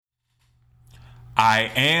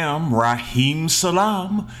I am Raheem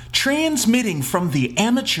Salam, transmitting from the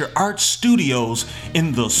Amateur Art Studios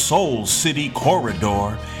in the Soul City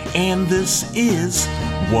Corridor, and this is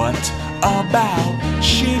What About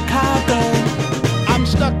Chicago? I'm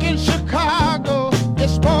stuck in Chicago,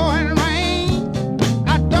 it's pouring rain,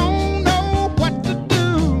 I don't know what to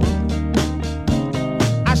do.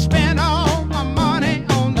 I spent all my money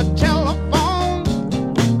on the telephone,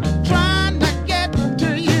 trying to get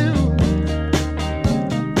to you.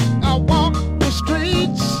 I walk the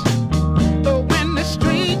streets, the windy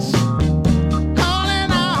streets,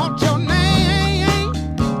 calling out your name.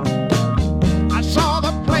 I saw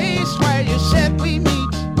the place where you said we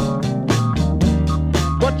meet,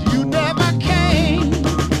 but you never came.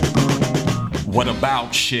 What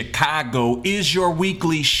About Chicago is your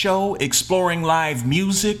weekly show exploring live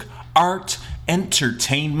music, art,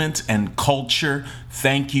 entertainment, and culture.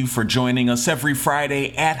 Thank you for joining us every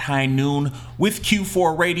Friday at high noon with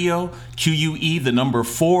Q4 Radio,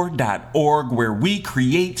 QUE4.org, where we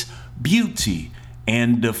create beauty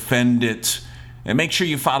and defend it. And make sure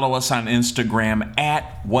you follow us on Instagram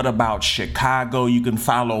at What About Chicago. You can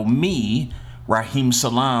follow me, Raheem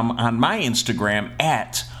Salam, on my Instagram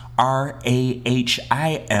at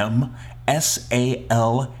RAHIMSALAAM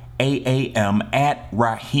at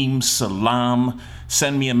Raheem Salam.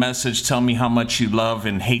 Send me a message. Tell me how much you love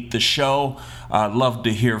and hate the show. Love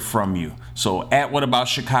to hear from you. So at What About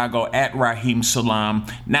Chicago, at Raheem Salam.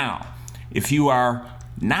 Now, if you are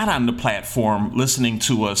not on the platform listening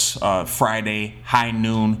to us Friday, high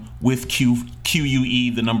noon with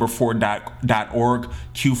QUE4.org,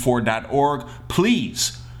 Q4.org,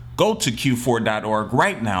 please go to Q4.org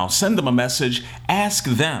right now. Send them a message. Ask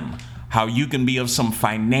them how you can be of some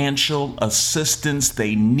financial assistance.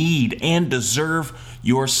 They need and deserve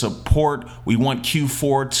your support. We want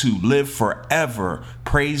Q4 to live forever.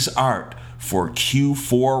 Praise art for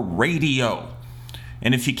Q4 Radio.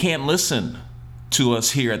 And if you can't listen to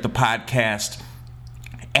us here at the podcast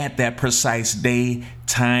at that precise day,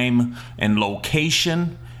 time, and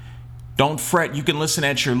location, don't fret. You can listen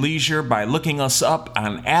at your leisure by looking us up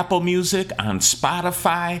on Apple Music, on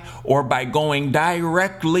Spotify, or by going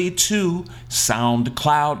directly to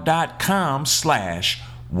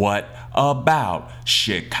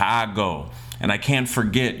SoundCloud.com/whataboutchicago. And I can't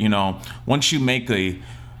forget, once you make a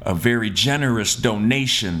very generous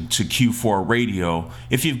donation to Q4 Radio,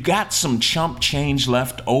 if you've got some chump change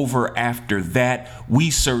left over after that, we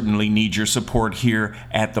certainly need your support here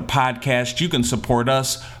at the podcast. You can support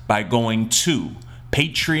us by going to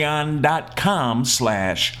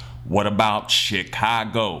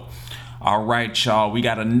patreon.com/whataboutchicago. All right, y'all, we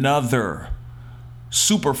got another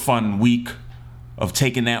super fun week of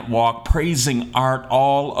taking that walk, praising art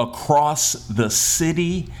all across the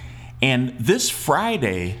city. And this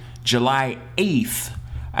Friday, July 8th,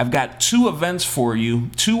 I've got two events for you,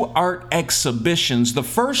 two art exhibitions. The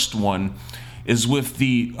first one is with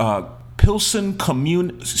the Pilsen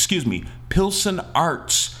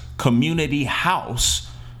Arts Community House,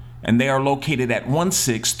 and they are located at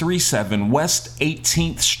 1637 West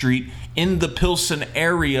 18th Street in the Pilsen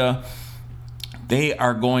area. They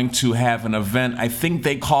are going to have an event. I think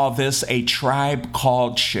they call this A Tribe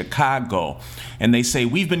Called Chicago. And they say,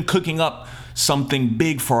 we've been cooking up something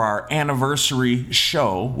big for our anniversary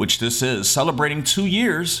show, which this is, celebrating 2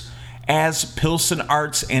 years as Pilsen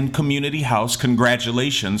Arts and Community House.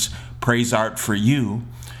 Congratulations. Praise art for you.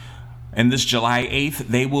 And this July 8th,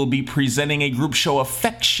 they will be presenting a group show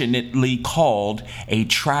affectionately called A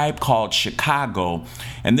Tribe Called Chicago.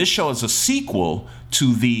 And this show is a sequel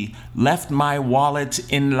to the Left My Wallet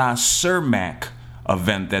in La Cermak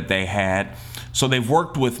event that they had. So they've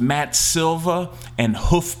worked with Matt Silva and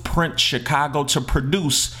Hoofprint Chicago to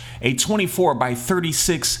produce a 24 by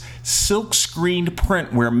 36 silk screened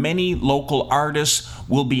print where many local artists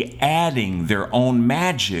will be adding their own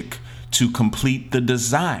magic to complete the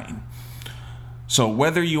design. So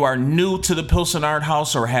whether you are new to the Pilsen Art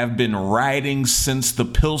House or have been riding since the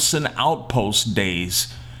Pilsen Outpost days,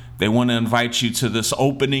 they want to invite you to this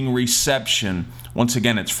opening reception. Once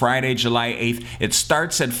again, it's Friday, July 8th. It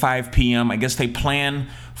starts at 5 p.m. I guess they plan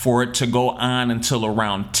for it to go on until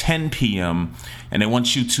around 10 p.m. And they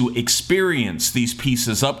want you to experience these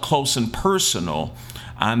pieces up close and personal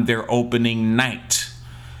on their opening night.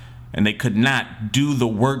 And they could not do the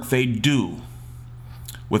work they do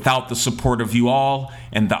without the support of you all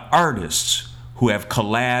and the artists who have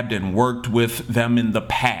collabed and worked with them in the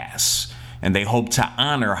past. And they hope to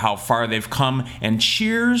honor how far they've come. And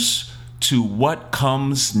cheers to what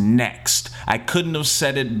comes next. I couldn't have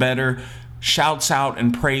said it better. Shouts out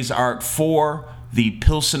and praise art for the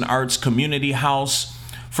Pilsen Arts Community House,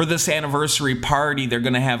 For this anniversary party, they're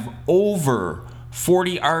going to have over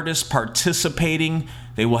 40 artists participating.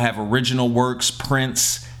 They will have original works,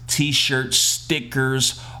 prints, t-shirts,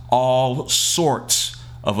 stickers, all sorts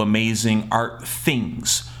of amazing art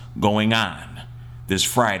things going on this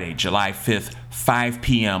Friday, July 5th, 5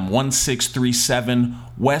 p.m., 1637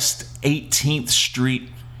 West 18th Street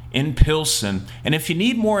in Pilsen. And if you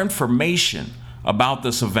need more information about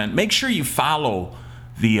this event, make sure you follow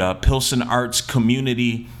the Pilsen Arts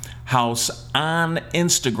Community House on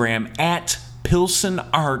Instagram at Pilsen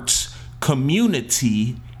Arts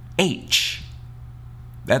Community H.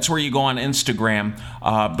 That's where you go on Instagram,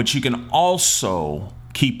 but you can also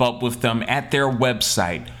keep up with them at their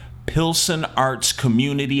website,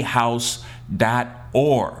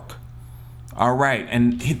 pilsenartscommunityhouse.org. All right,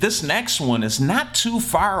 and this next one is not too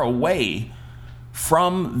far away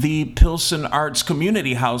from the Pilsen Arts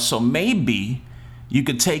Community House, so maybe you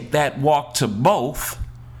could take that walk to both.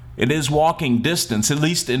 It is walking distance, at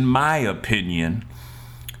least in my opinion.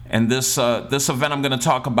 And this event I'm going to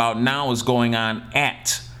talk about now is going on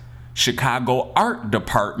at Chicago Art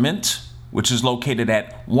Department, which is located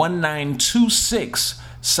at 1926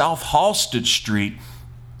 South Halsted Street.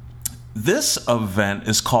 This event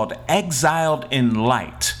is called Exiled in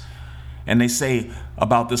Light. And they say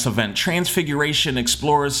about this event, Transfiguration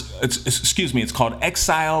explores, it's called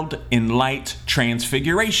Exiled in Light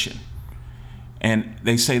Transfiguration. And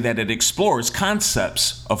they say that it explores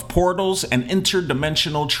concepts of portals and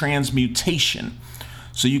interdimensional transmutation.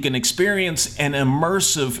 So you can experience an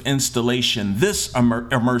immersive installation, this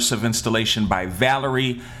immersive installation by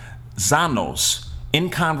Valerie Zanos, in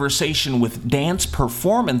conversation with dance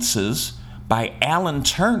performances by Alan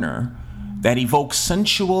Turner that evoke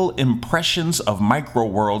sensual impressions of micro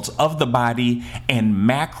worlds of the body and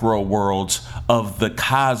macro worlds of the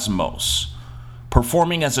cosmos.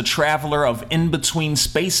 Performing as a traveler of in-between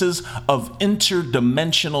spaces of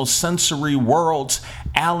interdimensional sensory worlds,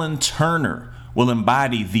 Alan Turner will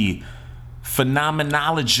embody the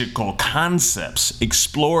phenomenological concepts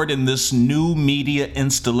explored in this new media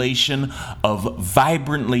installation of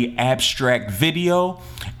vibrantly abstract video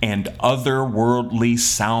and otherworldly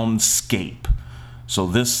soundscape. So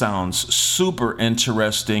this sounds super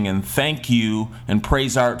interesting, and thank you and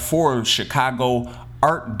praise art for Chicago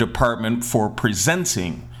Art Department for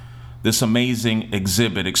presenting this amazing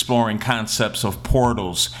exhibit exploring concepts of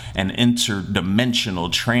portals and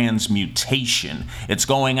interdimensional transmutation. It's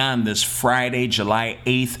going on this Friday, July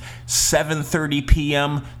 8th, 7:30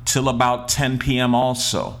 p.m. till about 10 p.m.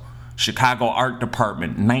 also. Chicago Art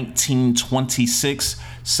Department, 1926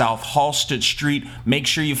 South Halsted Street. Make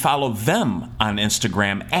sure you follow them on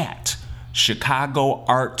Instagram at Chicago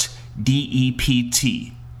Art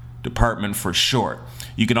DEPT, Department for short.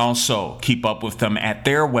 You can also keep up with them at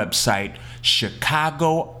their website,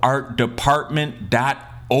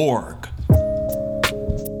 chicagoartdepartment.org.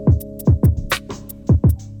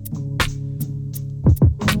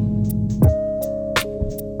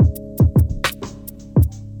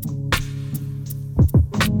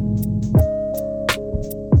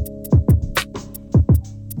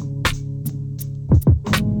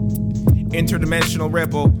 Interdimensional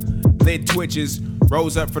ripple, lid twitches,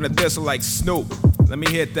 rose up from the thistle like Snoop. Let me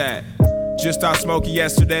hit that. Just out smoky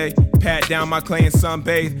yesterday, pat down my clay and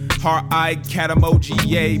sunbathe. Heart-eyed cat emoji,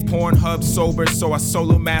 yay. Pornhub sober, so I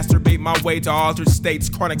solo masturbate my way to altered states.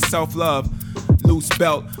 Chronic self-love, loose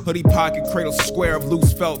belt, hoodie pocket, cradle square of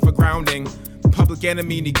loose felt for grounding. Public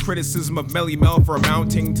enemy need criticism of Melly Mel for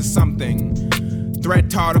amounting to something. Thread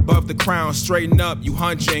tarred above the crown, straighten up, you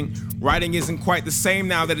hunching. Writing isn't quite the same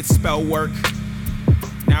now that it's spell work.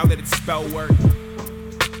 Now that it's spell work.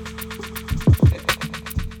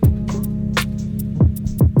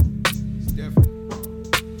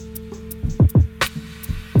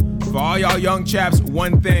 For all y'all young chaps,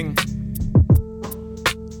 one thing.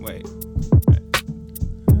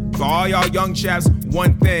 For all y'all young chaps,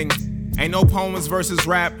 one thing. Ain't no poems versus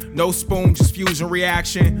rap, no spoon, just fusion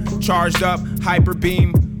reaction. Charged up, hyper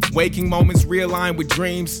beam, waking moments realigned with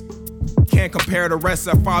dreams. Can't compare the rest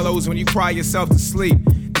that follows when you cry yourself to sleep.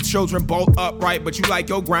 The children bolt upright, but you like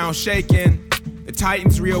your ground shaking. The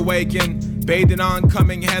titans reawaken, bathed in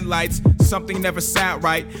oncoming headlights. Something never sat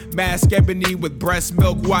right. Mask ebony with breast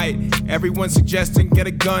milk white. Everyone suggesting get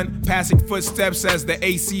a gun. Passing footsteps as the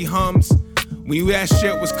AC hums. We knew that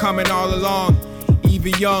shit was coming all along.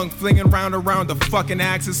 Even young, flinging round around the fucking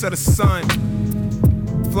axis of the sun.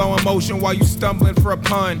 Flowing motion while you stumbling for a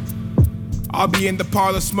pun. I'll be in the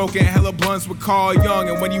parlor smoking hella blunts with Carl Young.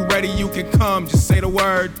 And when you ready, you can come. Just say the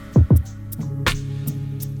word.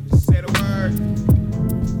 Just say the word.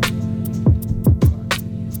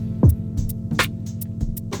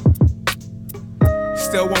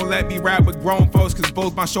 still won't let me rap with grown folks, cause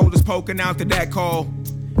both my shoulders poking out to that call.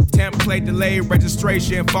 Template delayed,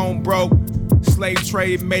 registration, phone broke. Slave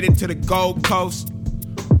trade made it to the Gold Coast.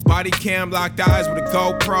 Body cam locked eyes with a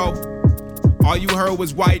GoPro. All you heard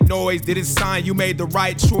was white noise, didn't sign, you made the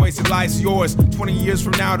right choice, and life's yours. 20 years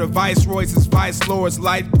from now, the viceroys is vice lords,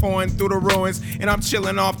 light pouring through the ruins, and I'm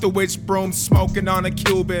chilling off the witch broom, smoking on a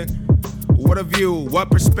Cuban. What a view,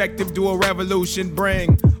 what perspective do a revolution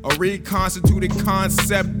bring? A reconstituted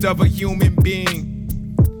concept of a human being.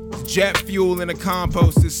 Jet fuel in a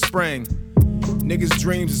compost this spring. Niggas'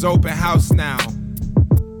 dreams is open house now.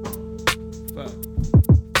 Fuck.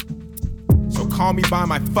 So call me by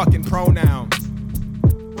my fucking pronoun.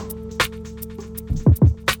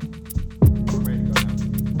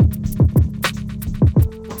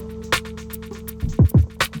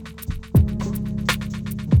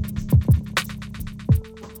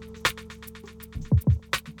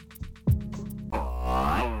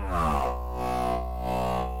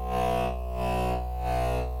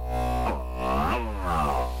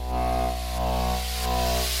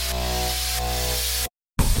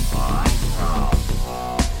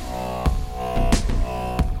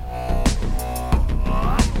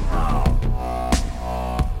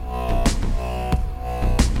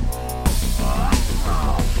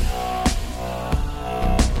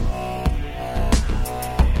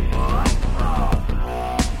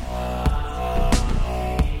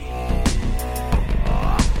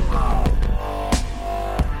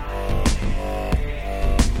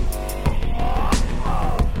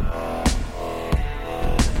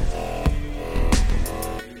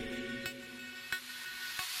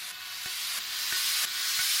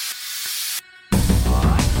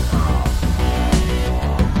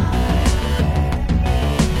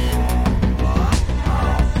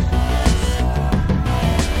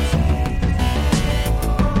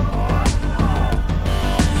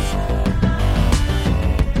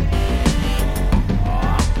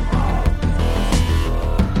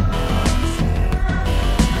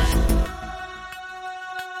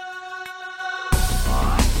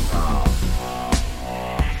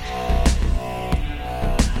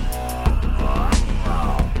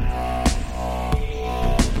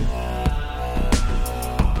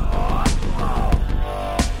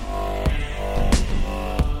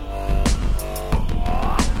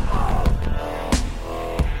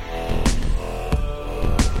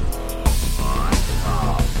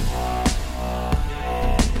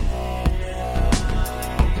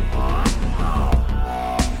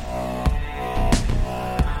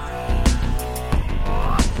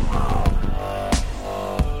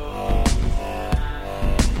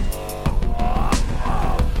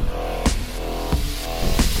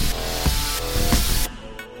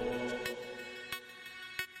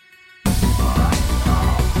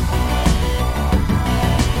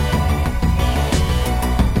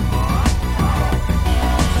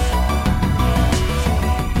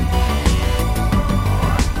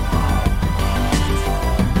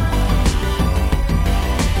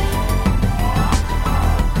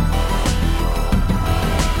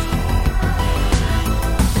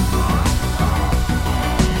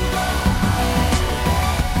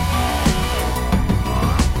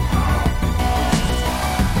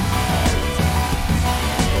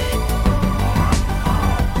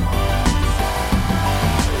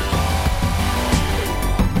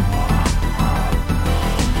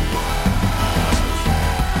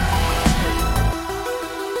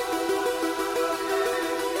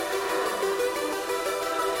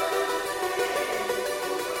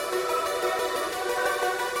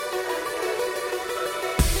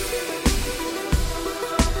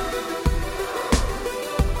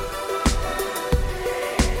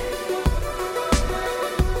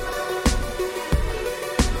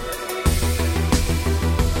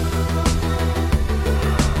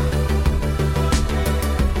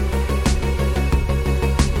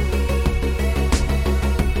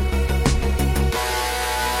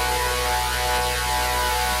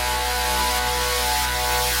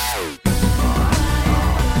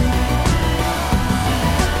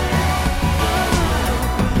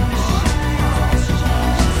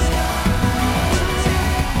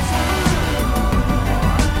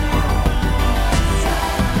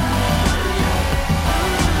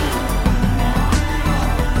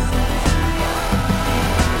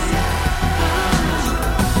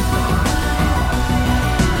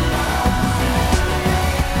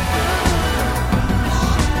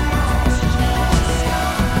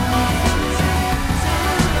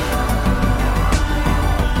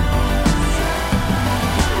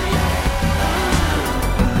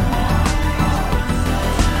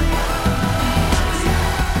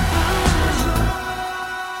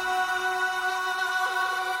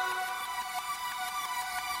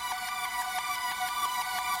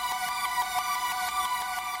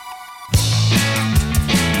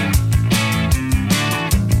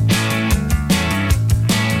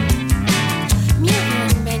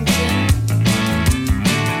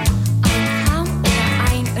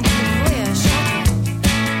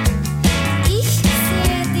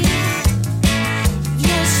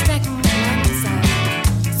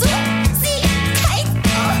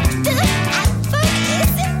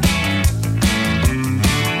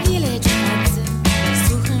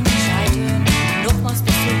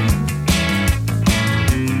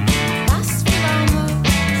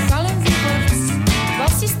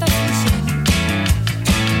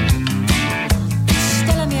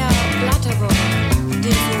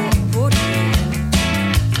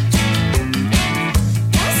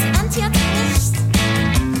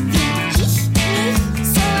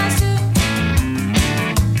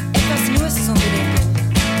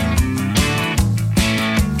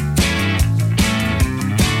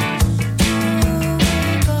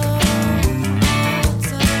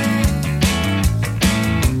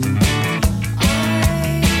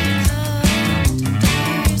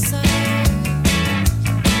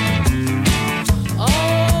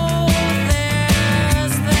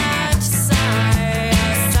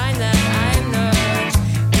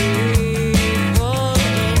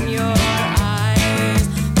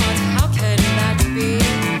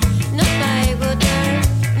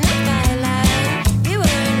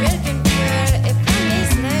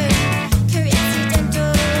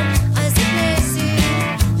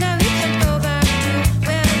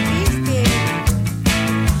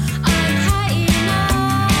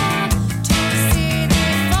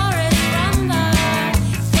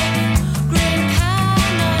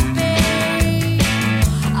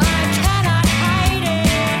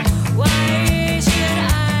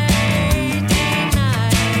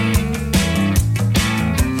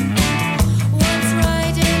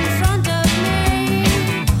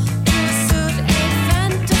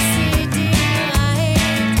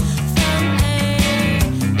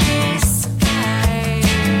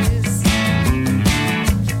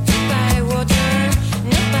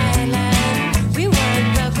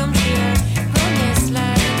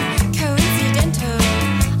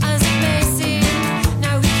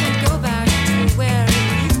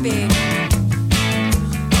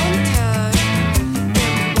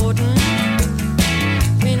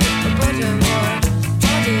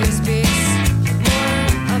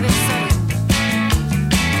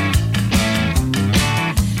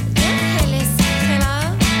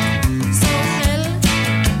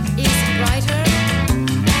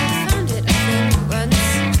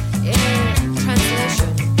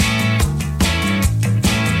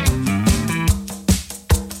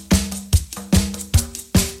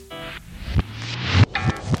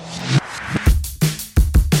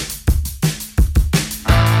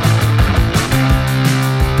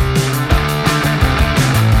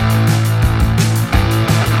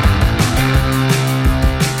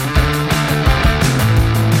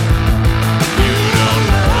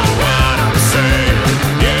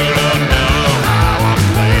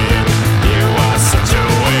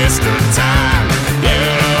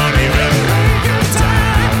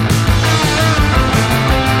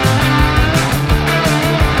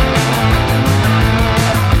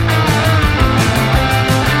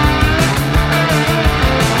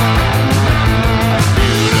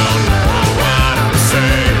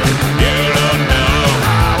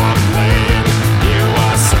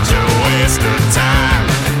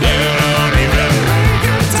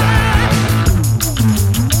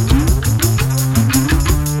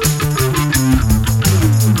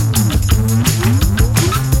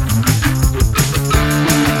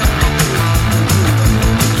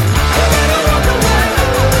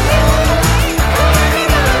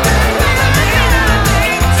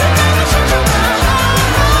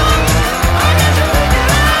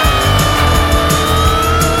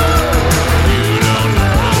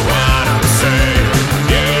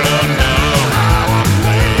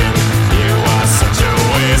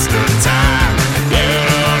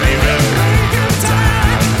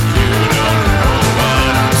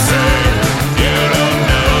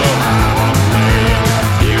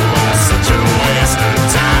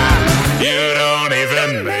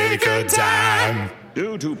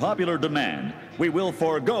 popular demand, we will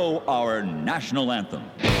forego our national anthem.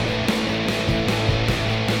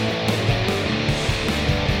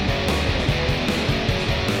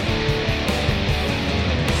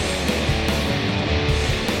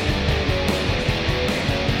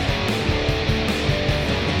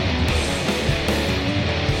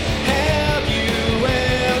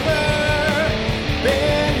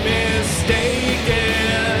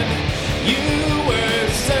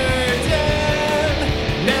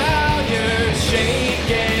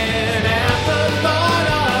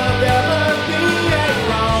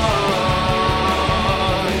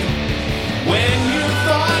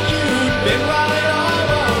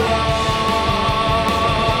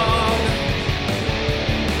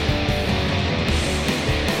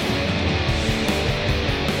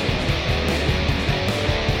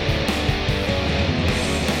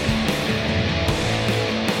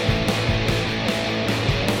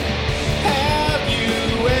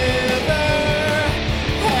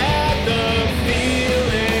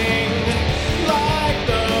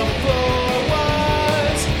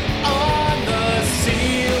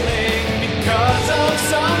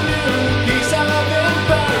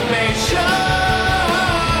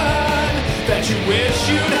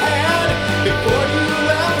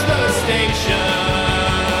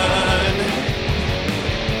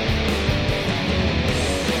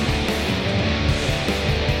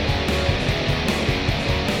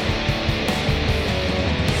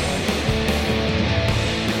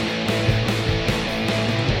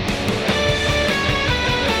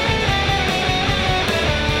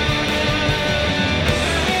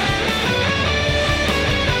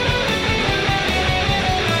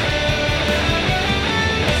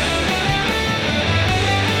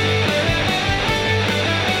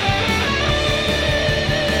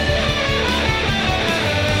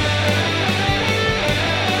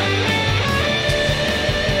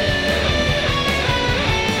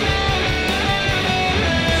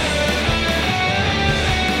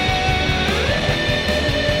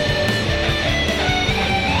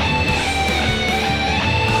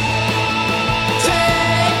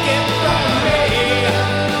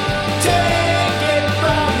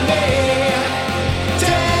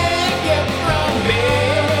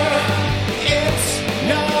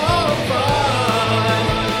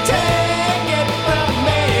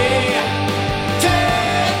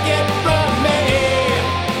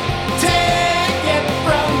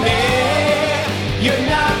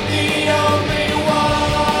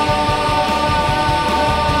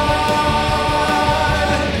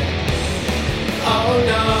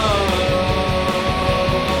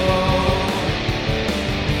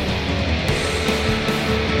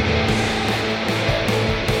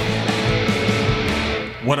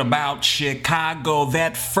 What about Chicago?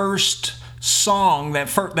 That first song,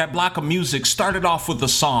 that block of music started off with a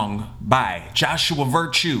song by Joshua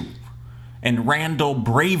Virtue and Randall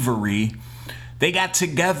Bravery. They got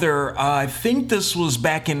together, I think this was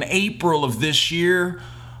back in April of this year,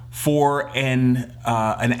 for an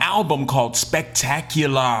album called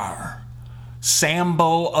Spectacular.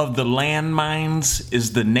 Sambo of the Landmines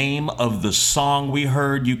is the name of the song we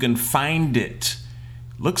heard. You can find it.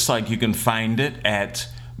 Looks like you can find it at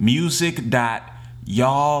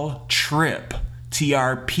music.y'alltrip,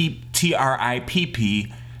 TRIPP.in,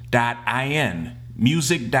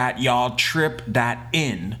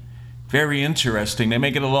 music.y'alltrip.in. Very interesting. They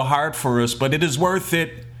make it a little hard for us, but it is worth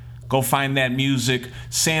it. Go find that music.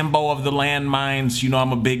 Sambo of the Landmines. You know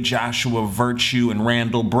I'm a big Joshua Virtue and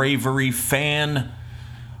Randall Bravery fan.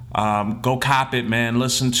 Go cop it, man.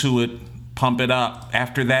 Listen to it. Pump it up.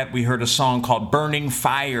 After that, we heard a song called Burning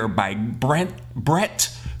Fire by Brett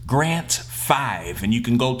Grant 5. And you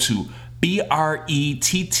can go to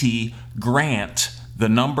BRETT Grant, the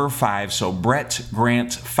number 5. So Brett Grant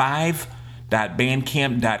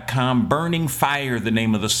 5.bandcamp.com. Burning Fire, the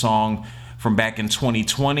name of the song from back in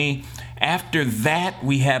 2020. After that,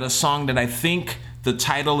 we had a song that I think the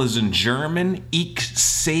title is in German, Ich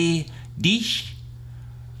seh dich,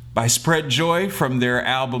 by Spread Joy from their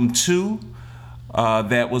album 2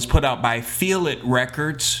 that was put out by Feel It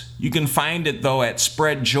Records. You can find it, though, at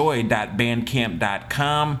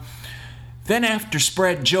spreadjoy.bandcamp.com. Then after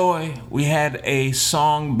Spread Joy, we had a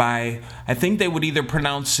song by, I think they would either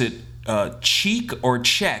pronounce it Cheek or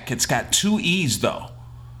Check. It's got 2 E's, though.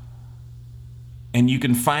 And you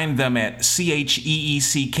can find them at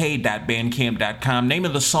cheeck.bandcamp.com. Name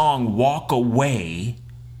of the song, Walk Away.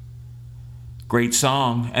 Great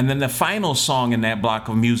song. And then the final song in that block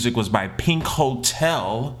of music was by Pink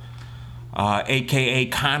Hotel, a.k.a.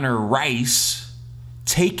 Connor Rice.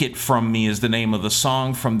 Take It From Me is the name of the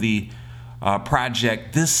song from the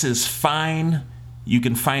project This Is Fine. You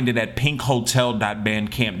can find it at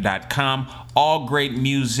pinkhotel.bandcamp.com. All great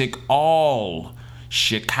music, all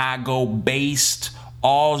Chicago-based,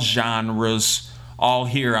 all genres, all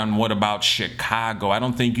here on What About Chicago. I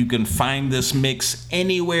don't think you can find this mix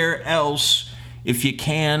anywhere else. If you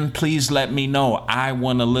can, please let me know. I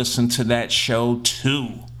want to listen to that show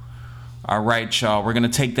too. All right, y'all, we're going to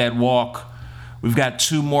take that walk. We've got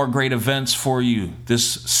 2 more great events for you this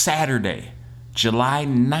Saturday, July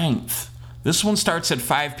 9th. This one starts at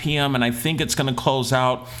 5 p.m. and I think it's going to close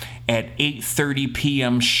out at 8:30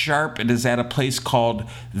 p.m. sharp. It is at a place called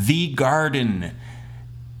The Garden.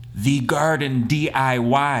 The Garden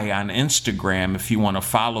DIY on Instagram if you want to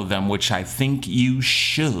follow them, which I think you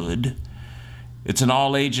should. It's an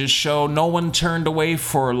all-ages show. No one turned away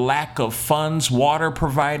for lack of funds. Water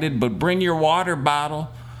provided, but bring your water bottle.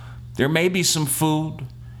 There may be some food.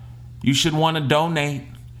 You should want to donate.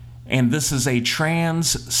 And this is a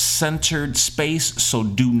trans-centered space, so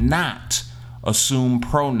do not assume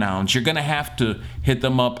pronouns. You're going to have to hit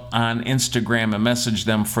them up on Instagram and message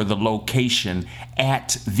them for the location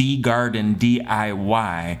at The Garden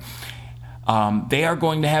DIY. They are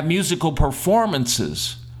going to have musical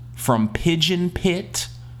performances from Pigeon Pit,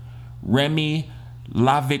 Remy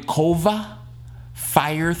Lavikova,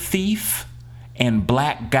 Fire Thief, and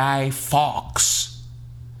Black Guy Fawkes.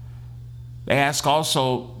 They ask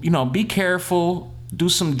also, be careful, do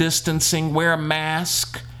some distancing, wear a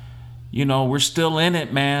mask. We're still in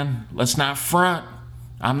it, man. Let's not front.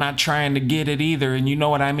 I'm not trying to get it either, and you know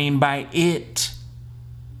what I mean by it.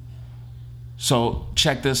 So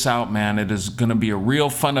check this out, man. It is going to be a real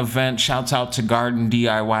fun event. Shouts out to Garden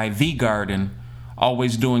DIY, The Garden,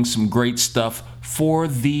 always doing some great stuff for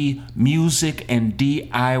the music and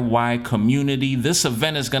DIY community. This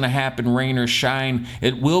event is going to happen rain or shine.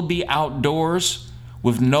 It will be outdoors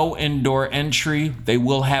with no indoor entry. They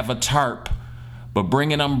will have a tarp, but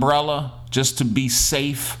bring an umbrella just to be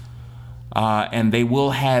safe. And they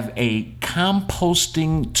will have a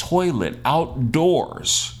composting toilet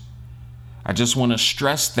outdoors. I just want to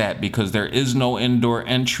stress that because there is no indoor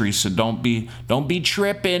entry, so don't be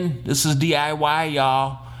tripping. This is DIY,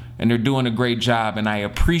 y'all, and they're doing a great job, and I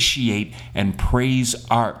appreciate and praise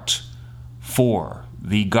art for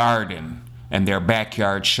The Garden and their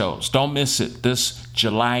backyard shows. Don't miss it. This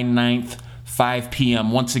July 9th, 5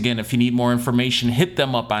 p.m. Once again, if you need more information, hit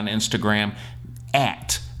them up on Instagram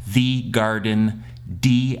at The Garden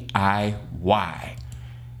DIY.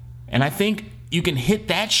 And I think you can hit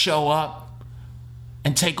that show up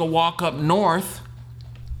and take a walk up north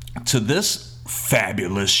to this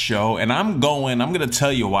fabulous show. And I'm going to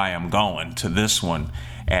tell you why I'm going to this one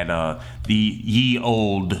at the ye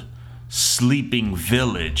old Sleeping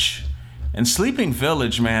Village. And Sleeping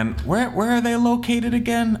Village, man, where are they located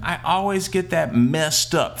again? I always get that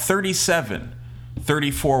messed up.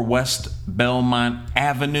 3734 West Belmont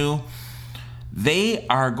Avenue. They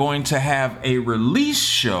are going to have a release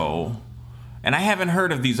show. And I haven't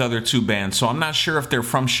heard of these other 2 bands, so I'm not sure if they're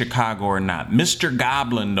from Chicago or not. Mr.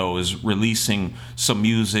 Goblin, though, is releasing some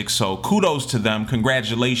music, so kudos to them.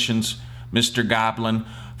 Congratulations, Mr. Goblin.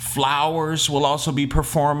 Flowers will also be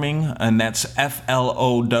performing, and that's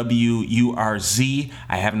FLOWURZ.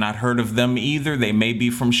 I have not heard of them either. They may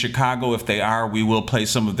be from Chicago. If they are, we will play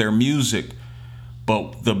some of their music.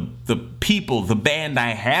 But the band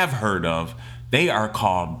I have heard of, they are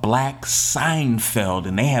called Black Seinfeld,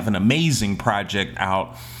 and they have an amazing project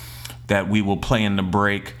out that we will play in the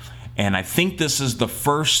break. And I think this is the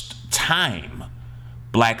first time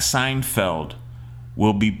Black Seinfeld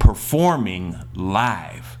will be performing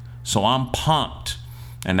live. So I'm pumped.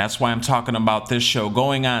 And that's why I'm talking about this show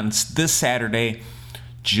going on this Saturday,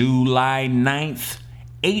 July 9th.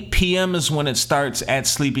 8 p.m. is when it starts at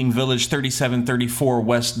Sleeping Village, 3734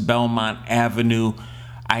 West Belmont Avenue.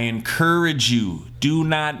 I encourage you, do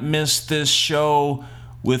not miss this show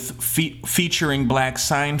with featuring Black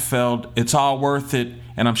Seinfeld. It's all worth it,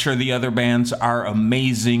 and I'm sure the other bands are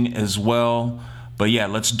amazing as well. But yeah,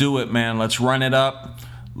 let's do it, man. Let's run it up.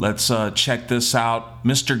 Let's check this out.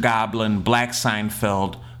 Mr. Goblin, Black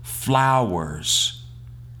Seinfeld, Flowers.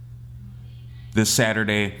 This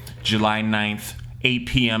Saturday, July 9th, 8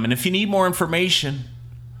 p.m. And if you need more information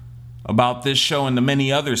about this show and the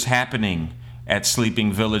many others happening at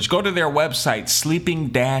Sleeping Village, go to their website,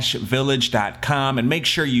 sleeping-village.com, and make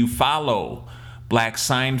sure you follow Black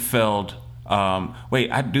Seinfeld.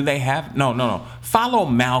 Do they have? No. Follow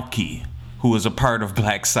Malky, who is a part of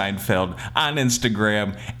Black Seinfeld, on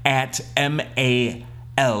Instagram at MALCI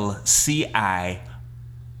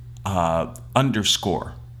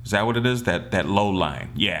 _ Is that what it is? That low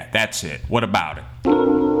line. Yeah, that's it. What about it?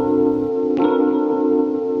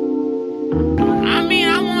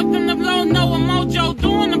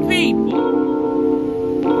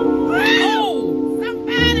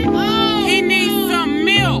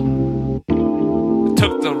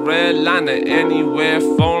 line to anywhere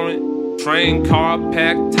foreign. Train car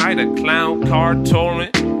packed tight, a clown car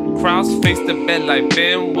touring. Crowds faced the bed like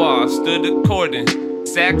Benoit, stood according.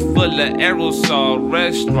 Sack full of aerosol,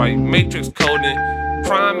 red stripe, matrix coding.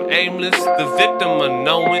 Crime aimless, the victim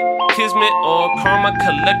unknowing. Kismet or karma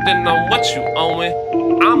collecting on what you owing.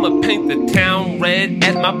 I'ma paint the town red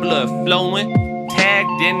as my blood flowing.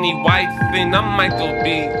 Tagged any white thing, I'm Michael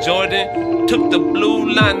B. Jordan. Took the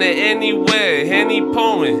blue line to anywhere, Henny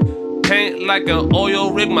pouring. Paint like an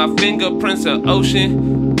oil rig, my fingerprints are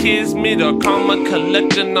ocean. Kismet or karma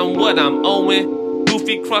collecting on what I'm owing.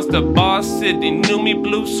 Goofy crossed the bar city, knew me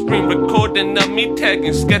blue screen, recording of me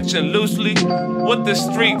tagging, sketching loosely. What the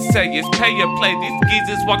streets say is pay or play, these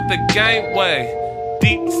geezers walk the gangway.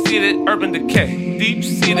 Deep-seated urban decay,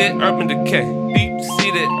 deep-seated urban decay,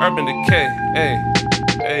 deep-seated urban decay. Hey,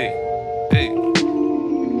 hey, hey.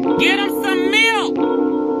 Get him some milk.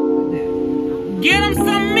 Get him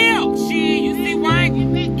some milk. Shit, you see why?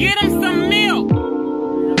 Get him some milk.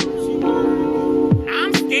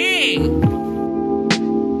 I'm scared.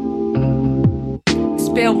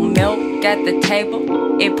 Spilled milk at the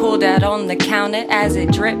table. It pulled out on the counter as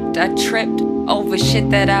it dripped. I tripped over shit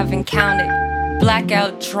that I've encountered.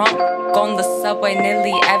 Blackout drunk on the subway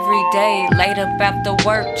nearly every day. Late up after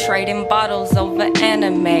work, trading bottles over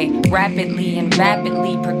anime. Rapidly and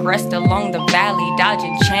rapidly progressed along the valley,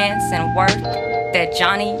 dodging chance and worth. That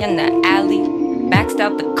Johnny in the alley maxed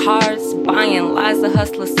out the cars, buying lies the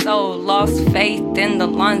hustler sold. Lost faith in the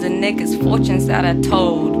lines of niggas' fortunes that I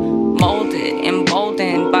told. Molded,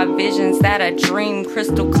 emboldened by visions that I dream.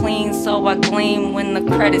 Crystal clean, so I gleam when the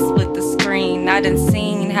credits split the screen. I done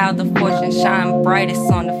seen how the fortune shine brightest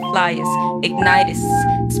on the flyers.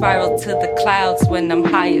 Ignitest, spiral to the clouds when I'm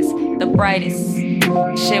highest. The brightest,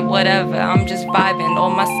 shit whatever, I'm just vibing.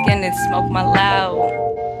 On my skin and smoke my loud.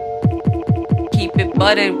 Keep it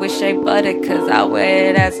buttered with shea butter, cause I wear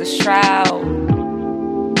it as a shroud.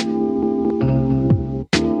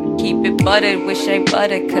 Keep it buttered with shea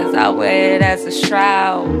butter, cause I wear it as a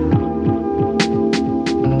shroud.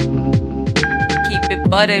 Keep it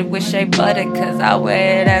buttered with shea butter, cause I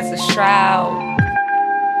wear it as a shroud.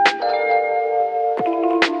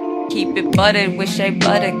 Keep it buttered with shea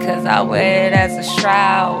butter, cause I wear it as a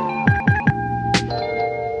shroud.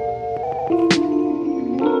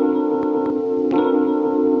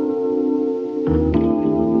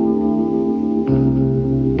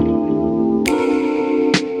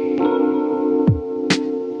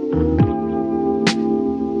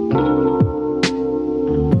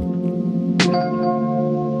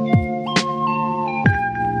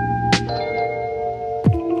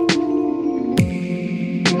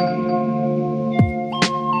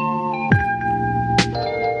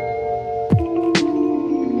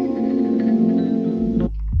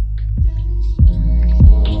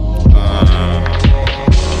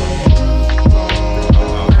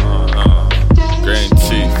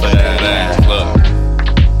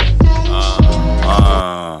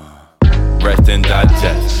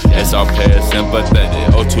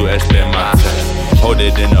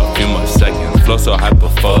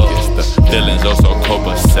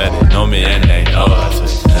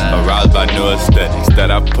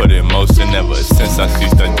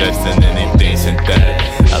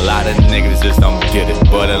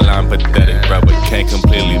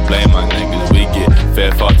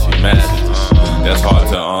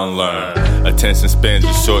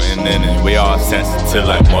 Sensitive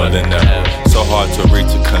like more than ever. So hard to reach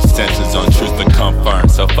a consensus on truth to confirm.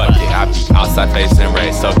 So fuck it, I be outside facing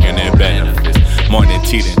rays, soaking in benefits. Morning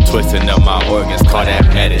teething, twisting up my organs, call that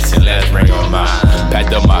medicine, let's bring them out.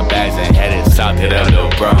 Packed up my bags and headed south to the little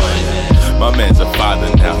bro. My man's a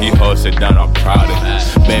father now, he holds it down, I'm proud of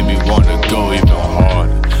it. Made me wanna go even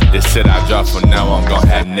harder. This shit I drop from now on, gon'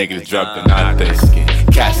 have niggas dropping out their skin.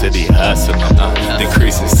 Cassidy hustling,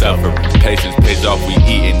 decreasing suffering. Patience pays off, we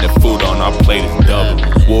eating the food on our plate is double.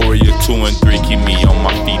 Warrior 2 and 3 keep me on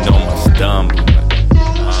my feet, no more stumbling.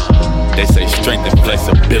 They say strength and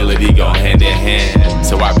flexibility go hand in hand,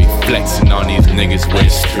 so I be flexing on these niggas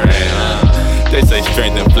with strength. They say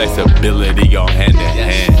strength and flexibility go hand in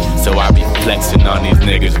hand, so I be flexing on these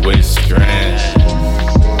niggas with strength.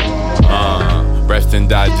 Rest and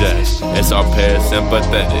digest, it's all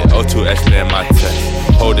parasympathetic. O2 expand my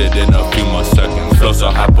test, hold it in a few more seconds. Flow so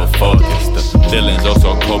hyper-focused, the feelings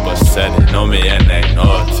also copacetic. Know me and they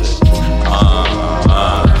notice.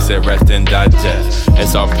 Said rest and digest,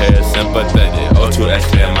 it's all parasympathetic. O2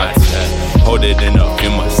 expand my test, hold it in a few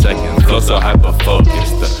more seconds. Flow so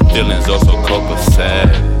hyper-focused, the feelings also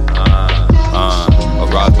copacetic.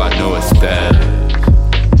 Aroused by new aesthetic.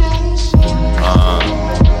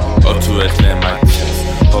 O2 expand my chest,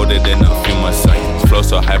 hold it in a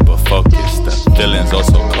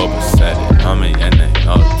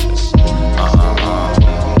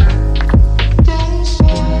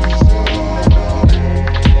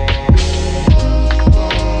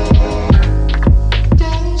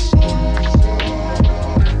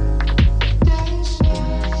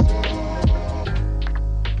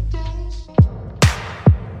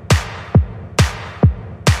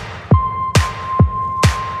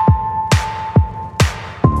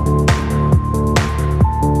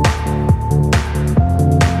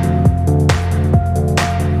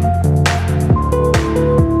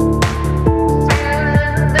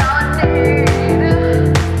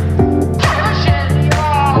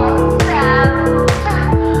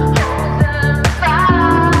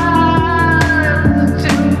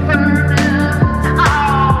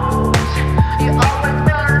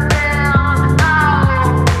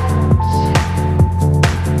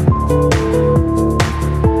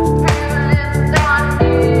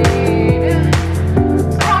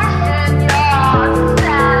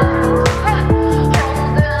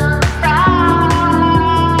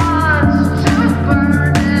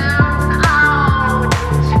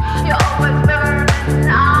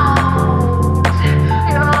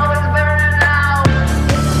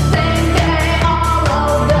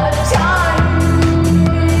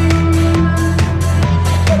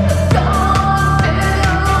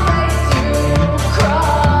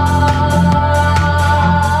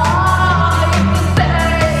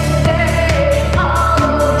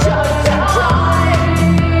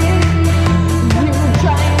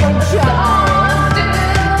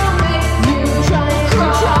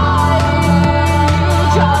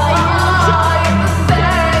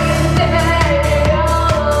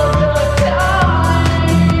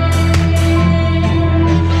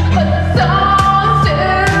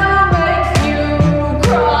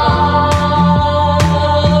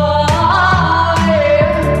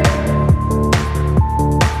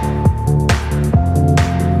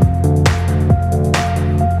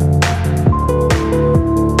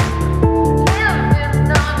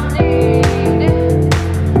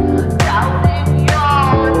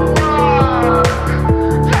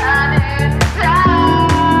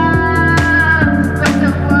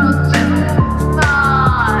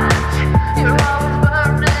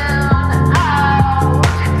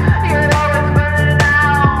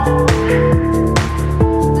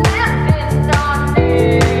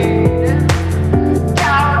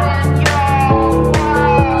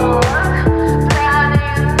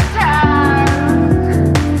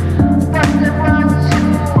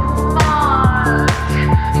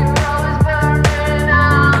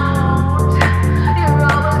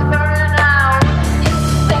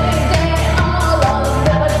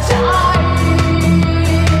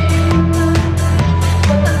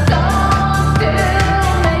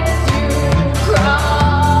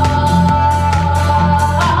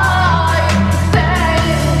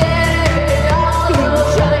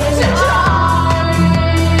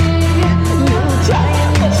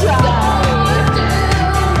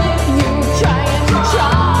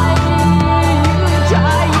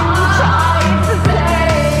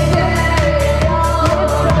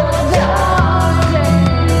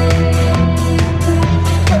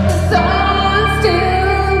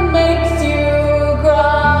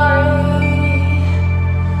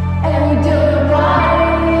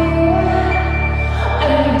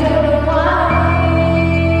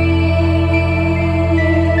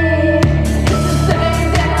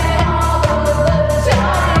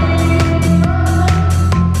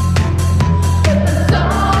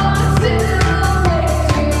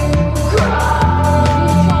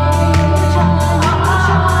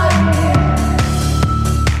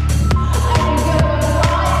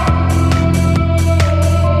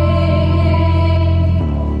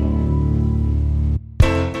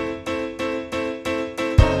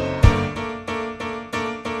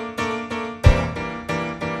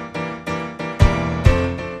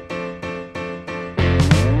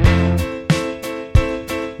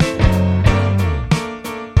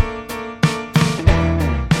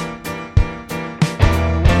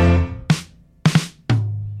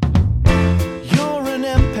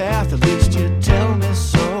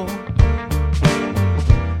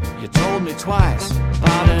twice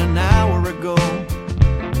about an hour ago.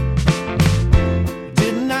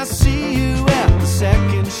 Didn't I see you at the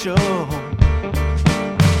second show?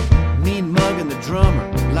 Mean mugging the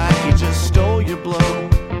drummer like he just stole your blow.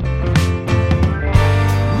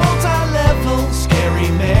 Multi-level, scary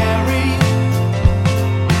Mary,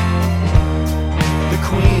 the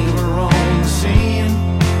queen of her own scene.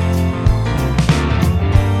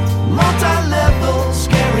 Multi-level,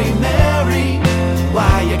 scary Mary,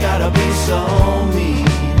 why you gotta be so mean?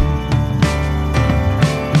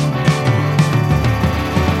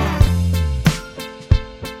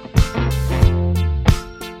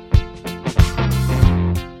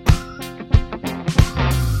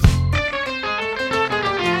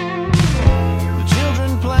 The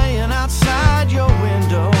children playing outside your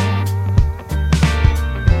window,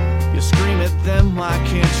 you scream at them, why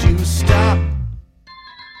can't you stop?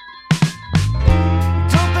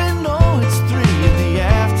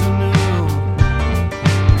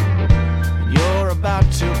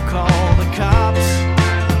 To call the cops.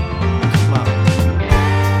 Come on.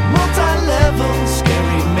 Multi-level,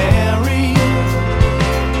 scary Mary,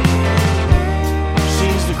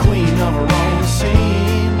 she's the queen of her own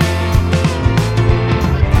scene.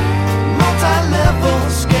 Multi-level,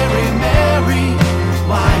 scary Mary,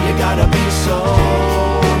 why you gotta be so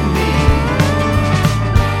mean?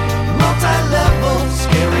 Multi-level,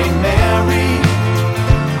 scary Mary,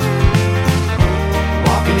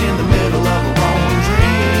 walking in the middle of a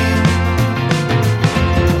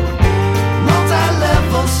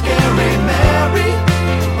scary Mary,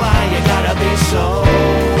 why you gotta be so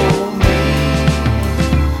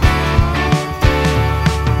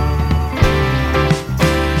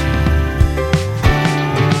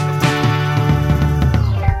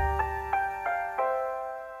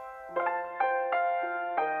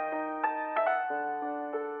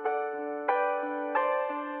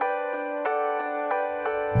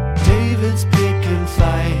David's picking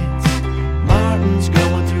fights, Martin's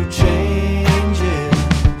going through changes.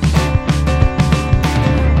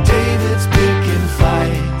 David's picking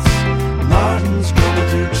fights, Martin's going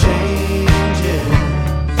through changes.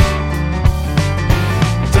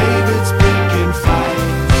 David's picking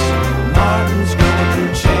fights, Martin's going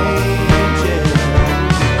through changes.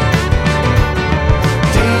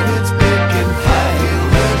 David's picking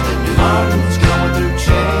fights, Martin's going through changes.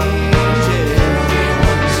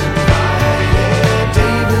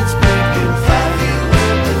 David's picking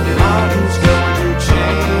fights, Martin's going through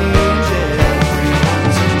changes.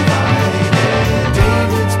 Everyone's invited.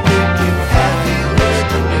 David's picking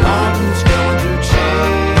fights, Martin's going through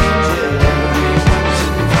changes. Everyone's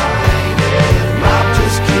invited. Rob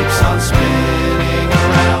just keeps on spinning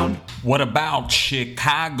around. What about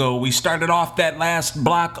Chicago? We started off that last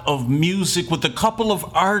block of music with a couple of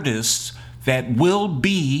artists that will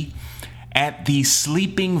be at the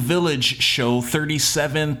Sleeping Village show,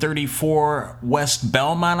 3734 West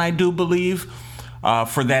Belmont, I do believe.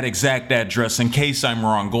 For that exact address, in case I'm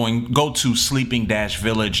wrong, go to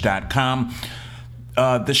sleeping-village.com.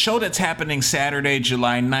 The show that's happening Saturday,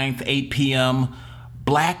 July 9th, 8 p.m.,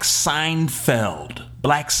 Black Seinfeld.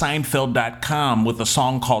 BlackSeinfeld.com with a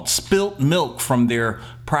song called Spilt Milk from their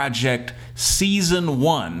project Season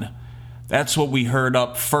 1. That's what we heard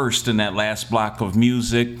up first in that last block of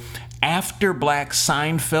music. After Black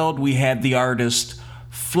Seinfeld, we had the artist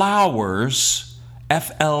Flowers,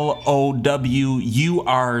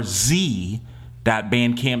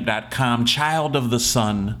 FLOWURZ.bandcamp.com, Child of the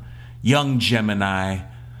Sun, Young Gemini,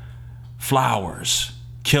 Flowers,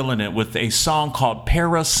 killing it with a song called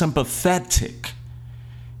Parasympathetic.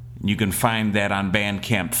 You can find that on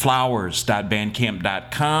Bandcamp,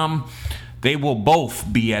 flowers.bandcamp.com. They will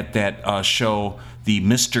both be at that show, the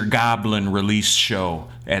Mr. Goblin release show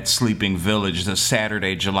at Sleeping Village this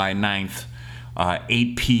Saturday, July 9th,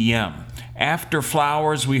 8 p.m. After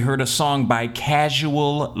Flowers, we heard a song by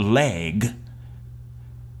Casual Leg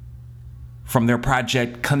from their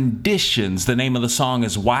project Conditions. The name of the song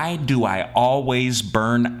is Why Do I Always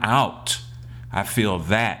Burn Out? I feel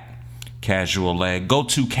that, Casual Leg. Go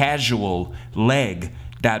to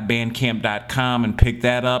casualleg.bandcamp.com and pick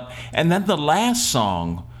that up. And then the last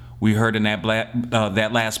song we heard in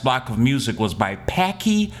that last block of music was by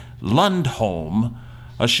Packy Lundholm,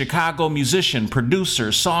 a Chicago musician, producer,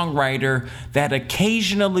 songwriter that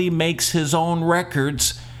occasionally makes his own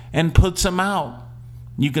records and puts them out.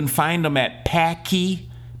 You can find them at Packy,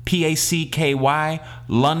 P-A-C-K-Y,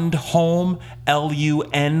 Lundholm, L-U-N-D-H-O-L-M,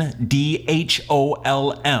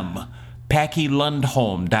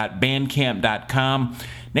 PackyLundholm.bandcamp.com.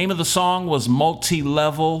 Name of the song was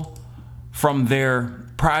Multi-Level from their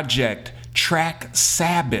project Track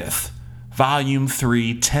Sabbath, Volume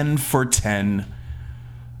 3, 10 for 10.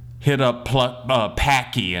 Hit up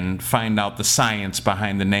Packy and find out the science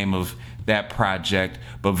behind the name of that project.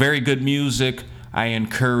 But very good music. I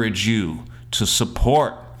encourage you to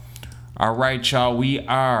support. All right, y'all, we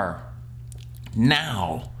are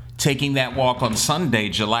now taking that walk on Sunday,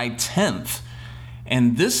 July 10th.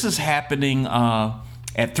 And this is happening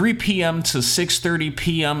at 3 p.m. to 6:30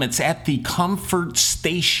 p.m. It's at the Comfort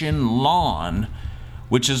Station Lawn,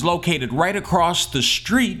 which is located right across the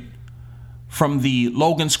street from the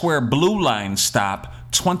Logan Square Blue Line stop,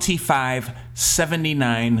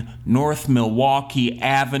 2579 North Milwaukee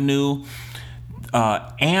Avenue.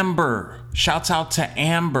 Amber, shouts out to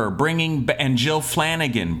Amber, and Jill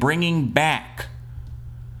Flanagan, bringing back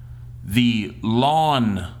the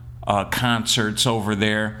lawn concerts over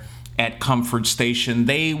there at Comfort Station.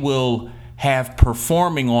 They will have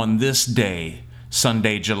performing on this day,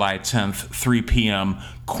 Sunday, July 10th, 3 p.m.,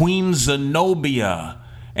 Queen Zenobia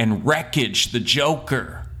and Wreckage the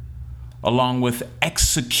Joker, along with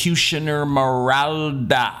Executioner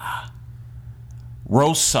Meralda.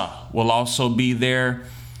 Rosa will also be there,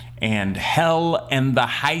 and Hell and the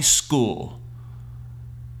High School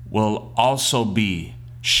will also be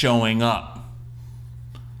showing up.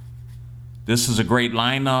 This is a great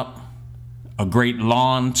lineup, a great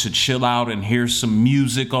lawn to chill out and hear some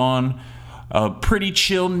music on. A pretty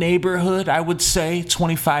chill neighborhood, I would say,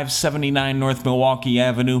 2579 North Milwaukee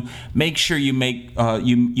Avenue. Make sure you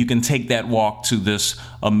can take that walk to this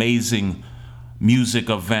amazing music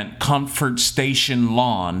event. Comfort Station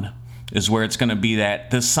Lawn is where it's going to be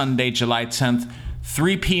this Sunday, July 10th,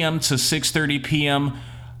 3 p.m. to 6:30 p.m.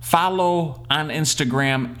 Follow on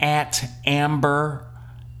Instagram at Amber,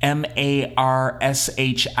 Marshian,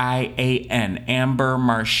 Amber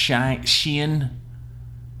Marshian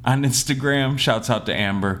on Instagram. Shouts out to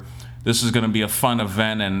Amber. This is going to be a fun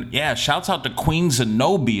event. And yeah, shouts out to Queen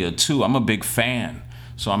Zenobia too. I'm a big fan.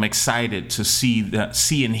 So I'm excited to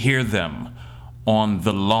see and hear them on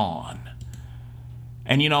the lawn.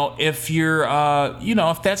 And if you're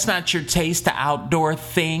if that's not your taste, the outdoor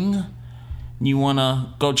thing, you want to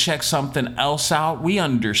go check something else out, we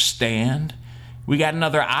understand. We got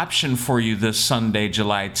another option for you this Sunday,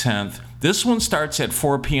 July 10th. This one starts at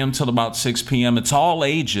 4 p.m. till about 6 p.m. It's all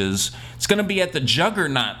ages. It's going to be at the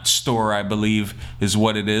Juggernaut store, I believe is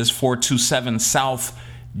what it is, 427 South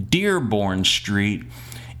Dearborn Street.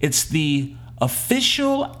 It's the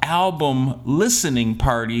official album listening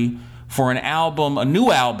party for a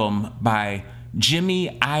new album by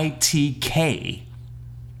Jimmy ITK.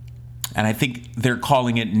 And I think they're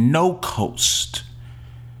calling it No Coast.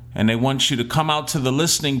 And they want you to come out to the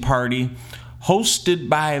listening party hosted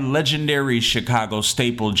by legendary Chicago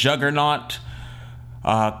staple Juggernaut.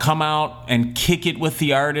 Come out and kick it with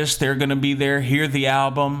the artist. They're going to be there, hear the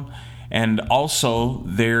album. And also,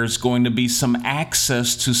 there's going to be some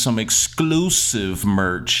access to some exclusive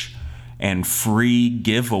merch and free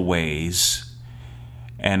giveaways.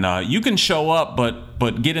 And you can show up,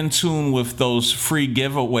 but get in tune with those free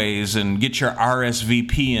giveaways and get your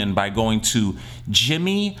RSVP in by going to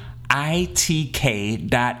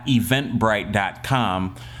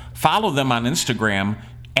jimmyitk.eventbrite.com. Follow them on Instagram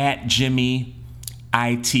at jimmyitk,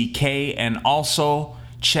 and also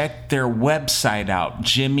check their website out,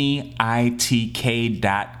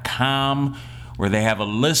 jimmyitk.com, where they have a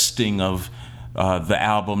listing of the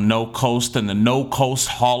album No Coast and the No Coast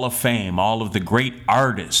Hall of Fame, all of the great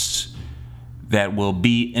artists that will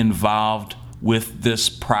be involved with this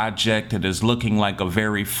project. It is looking like a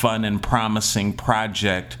very fun and promising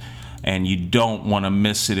project, and you don't want to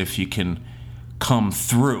miss it if you can come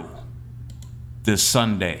through this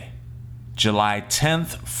Sunday, July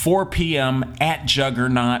 10th, 4 p.m. at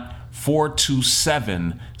Juggernaut,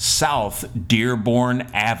 427 South Dearborn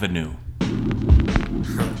Avenue.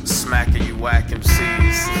 Smacking you whack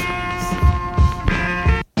MCs.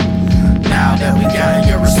 Now that we got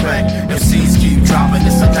your respect, MCs keep dropping,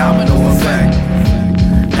 it's a domino effect.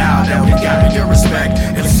 Now that we got your respect,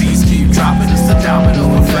 MCs keep dropping, it's a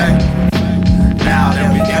domino effect. Now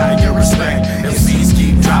that we got your respect, MCs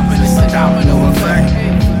keep dropping, it's a domino effect.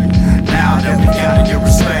 Now that we got your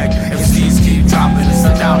respect, MCs keep dropping, it's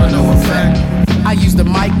a domino effect. I use the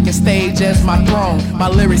mic and stage as my throne. My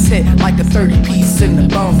lyrics hit like a 30-piece in the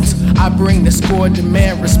bones. I bring the score,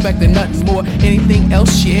 demand respect and nothing more. Anything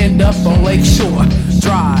else, you end up on Lakeshore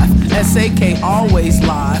Drive. SAK always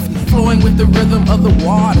live, flowing with the rhythm of the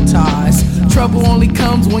water ties. Trouble only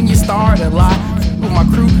comes when you start a lie. With my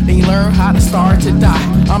crew, then you learn how to start to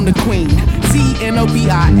die. I'm the queen,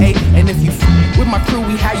 CNOBIA. And if you with my crew,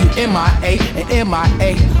 we have you MIA and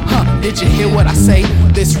MIA. Did you hear what I say?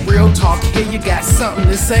 This real talk here, you got something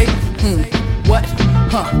to say? What?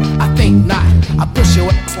 I think not. I push your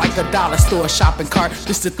ass like a dollar store shopping cart.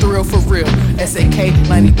 Just a thrill for real. SAK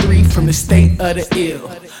 93 from the state of the ill.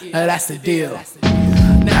 That's the deal.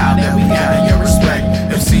 Now that we got your respect,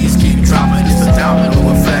 MCs keep dropping, it's a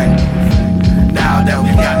domino effect. Now that we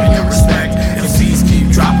got your respect, MCs keep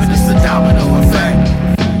dropping, it's a domino effect.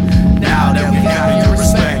 Now that we got your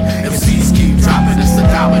respect, MCs keep dropping, it's a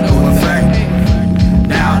domino effect.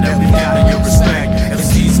 Now that we got your respect,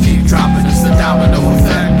 MCs keep dropping, it's a domino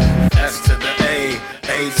effect. S to the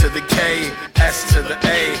A to the K, S to the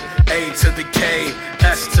A to the K,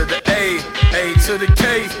 S to the A to the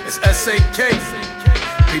K, it's SAK.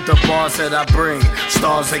 Beat the bars that I bring,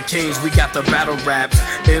 stars and kings, we got the battle raps.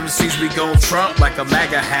 MCs, we gon' trump like a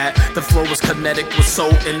MAGA hat. The flow is kinetic, we're so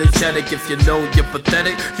energetic. If you know you're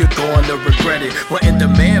pathetic, you're going to regret it. We're in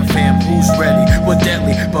demand, fam, who's ready? We're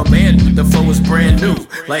deadly, but man, the flow is brand new.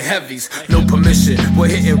 Like heavies, no permission. We're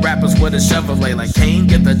hitting rappers with a Chevrolet. Like Kane,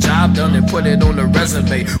 get the job done and put it on the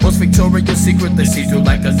resume. What's Victoria's Secret? They see through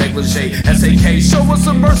like a negligee. SAK, show us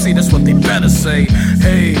some mercy, that's what they better say.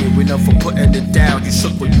 Hey, we know for putting it down. You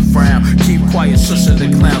shook when you frown. Keep quiet, shushing the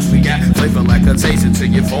clowns. We got flavor like a taste until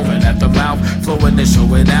you're foaming at the mouth. Flowing and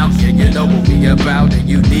showing out. Yeah, you know what we about, and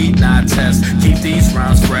you need not test. Keep these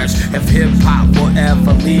rhymes fresh. If hip hop will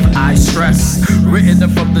ever leave, I stress. Written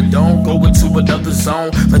up from the dome, go into another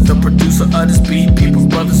zone. Let the producer of this beat, people's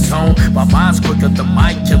brother's tone. My mind's quicker than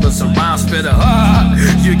mic killers, a rhyme spitter.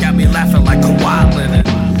 You got me laughing like Kawhi Leonard.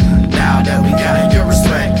 Now that we got your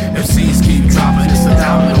respect, MCs keep dropping, it's a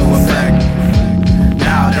domino effect.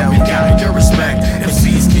 Now that we got your respect,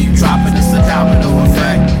 MCs keep dropping, it's a domino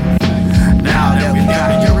effect. Now that we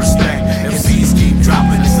got your respect, MCs keep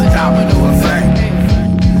dropping, it's a domino effect.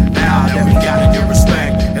 Now that we got your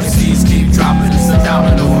respect, MCs keep dropping, it's a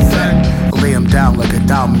domino effect. Lay them down like a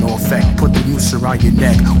domino effect. Put the noose around your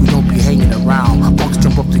neck. We don't be hanging around. Punks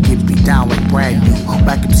jump up to get beat down like brand new.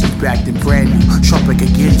 Back MCs back then brand new. Sharp like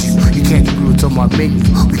against you. You can't agree with on my menu.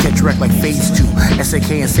 We catch wreck like phase 2.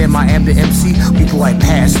 SAK and Sam, I am the MC. People like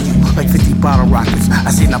past you. Like 50 bottle rockets. I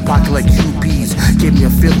sit in a pocket like UPs. Give me a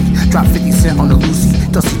Philly. Drop 50 cent on the Lucy.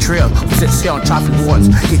 Dusty Trail. We set sail on chopping boards.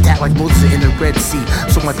 Get that like Moses in the Red Sea.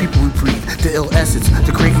 So my people we breathe. The ill essence.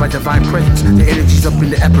 To create my divine presence. The energy's up in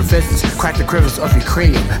the effervescence. Crack the crevice of your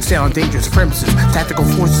cranium. Stay on dangerous premises. Tactical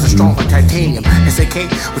forces are strong like titanium. SAK,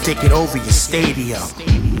 we're taking over your stadium.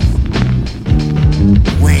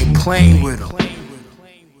 We ain't playing with them.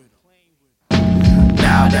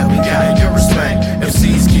 Now that we got your respect,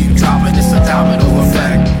 MCs keep dropping, it's a domino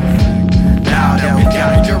effect. Now that we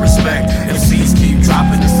got your respect, MCs keep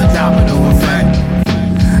dropping, it's a domino effect.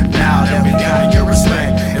 Now that we got your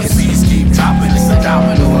respect, MCs keep dropping, it's a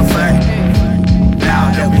domino effect.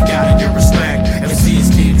 Now that we got your respect,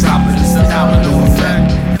 MCs keep dropping, it's a domino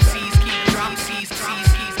effect.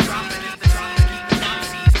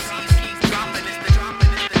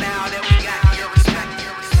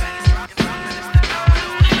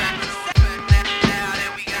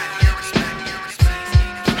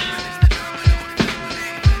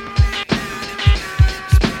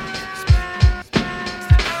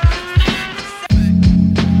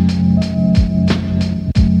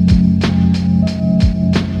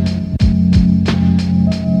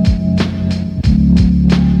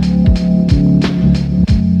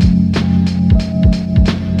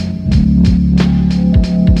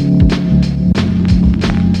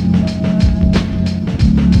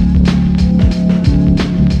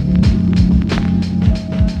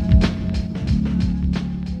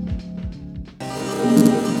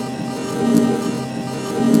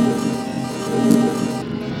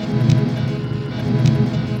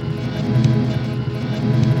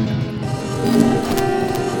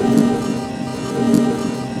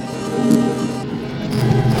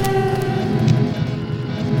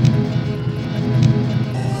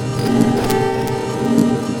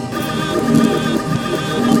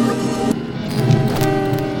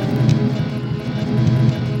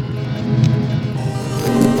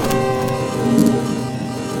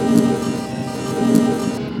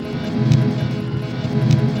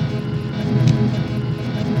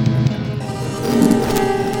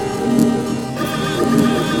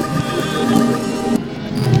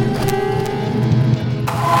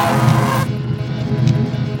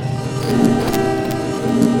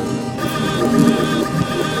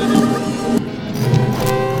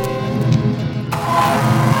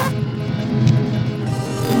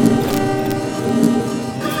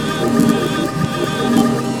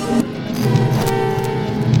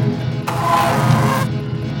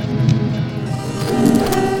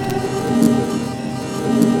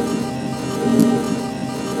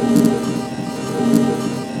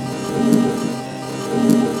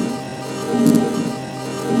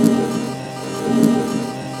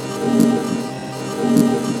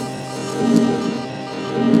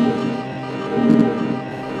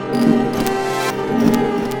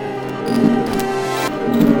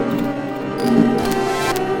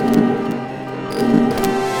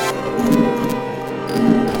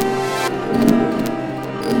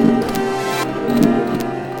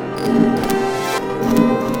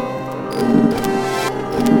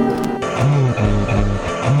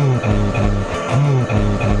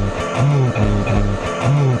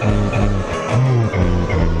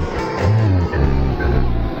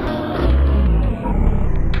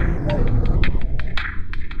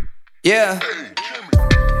 Yeah.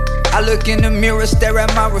 I look in the mirror, stare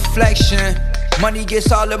at my reflection. Money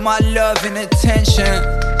gets all of my love and attention.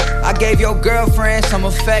 I gave your girlfriend some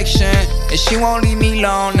affection, and she won't leave me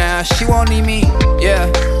alone now. She won't leave me,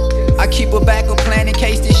 yeah. I keep a backup plan in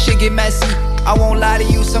case this shit get messy. I won't lie to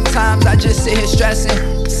you, sometimes I just sit here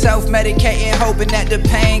stressing, self-medicating, hoping that the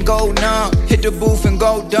pain go numb. Hit the booth and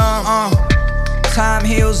go dumb, Time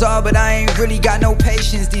heals all, but I ain't really got no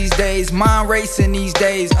patience these days. Mind racing these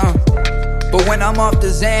days, But when I'm off the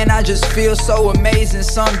Xan, I just feel so amazing.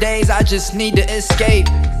 Some days I just need to escape.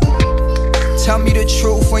 Tell me the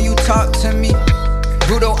truth when you talk to me.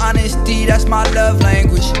 Brutal honesty, that's my love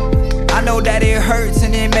language. I know that it hurts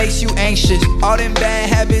and it makes you anxious. All them bad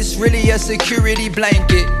habits, really a security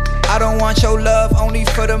blanket. I don't want your love only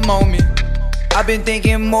for the moment. I've been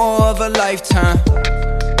thinking more of a lifetime.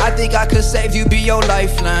 I think I could save you, be your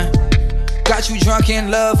lifeline. Got you drunk in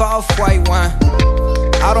love off white wine.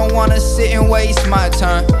 I don't wanna sit and waste my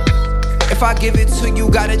time. If I give it to you,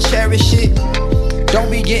 gotta cherish it. Don't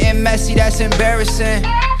be getting messy, that's embarrassing.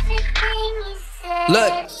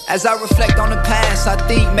 Look, as I reflect on the past, I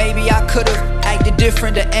think maybe I could've acted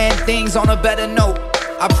different to end things on a better note.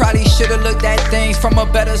 I probably should've looked at things from a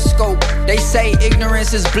better scope. They say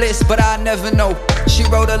ignorance is bliss, but I never know. She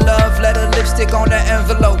wrote a love letter, lipstick on the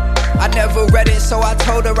envelope. I never read it, so I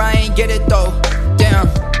told her I ain't get it though. Damn,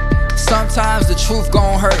 sometimes the truth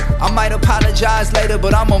gon' hurt. I might apologize later,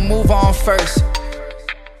 but I'ma move on first.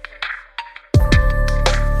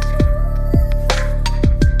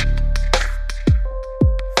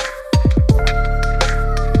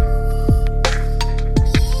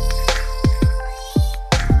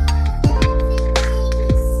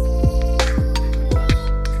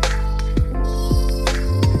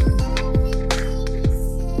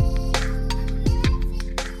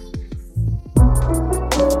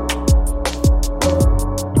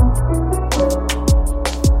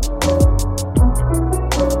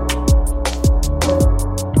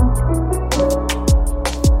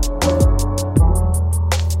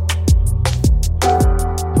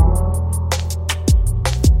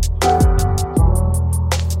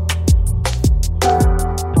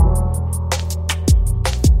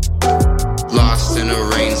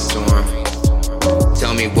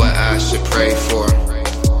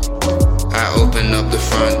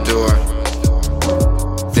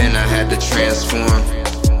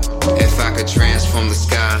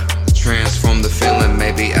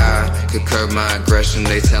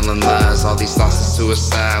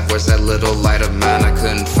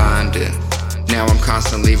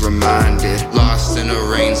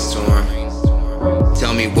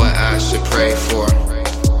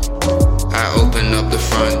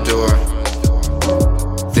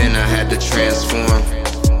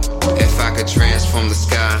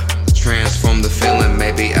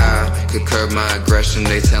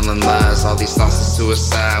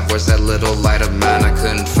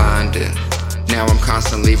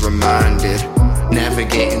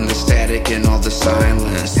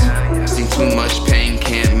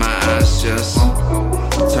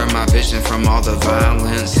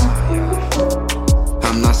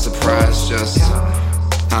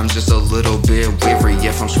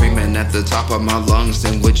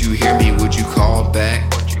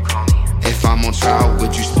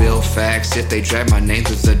 If they drag my name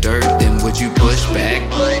through the dirt, then would you push back?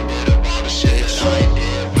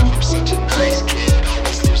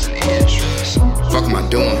 Fuck am I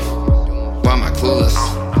doing? Why am I clueless?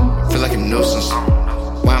 Feel like a nuisance.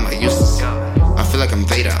 Why am I useless? I feel like I'm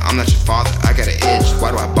Vader, I'm not your father. I got an itch,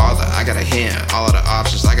 why do I bother? I got a hint, all of the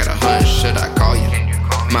options, I got a hunch. Should I call you?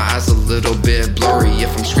 My eyes a little bit blurry.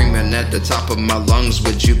 If I'm screaming at the top of my lungs,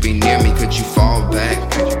 would you be near me? Could you fall back?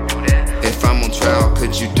 If I'm on trial,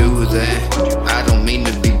 could you do that? I don't mean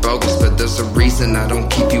to be bogus, but there's a reason I don't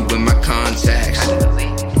keep you in my contacts.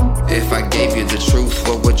 If I gave you the truth,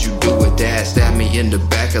 what would you do with that? Stab me in the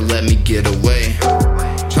back or let me get away?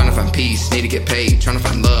 Tryna find peace, need to get paid. Tryna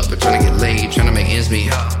find love, but tryna get laid. Tryna make ends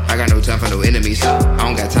meet. I got no time for no enemies. I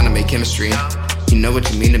don't got time to make chemistry. You know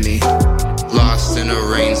what you mean to me. Lost in a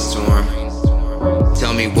rainstorm.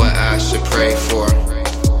 Tell me what I should pray for.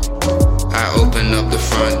 I opened up the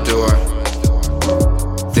front door.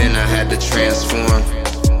 Then I had to transform.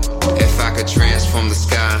 If I could transform the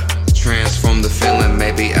sky, transform the feeling,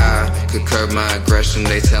 maybe I could curb my aggression.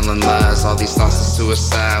 They telling lies, all these thoughts of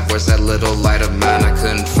suicide. Where's that little light of mine? I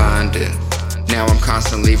couldn't find it. Now I'm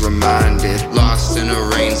constantly reminded. Lost in a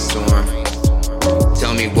rainstorm.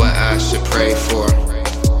 Tell me what I should pray for.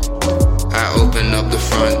 I opened up the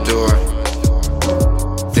front door.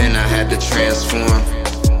 Then I had to transform.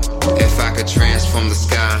 If I could transform the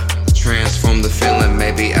sky, transform the feeling,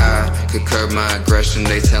 maybe I could curb my aggression.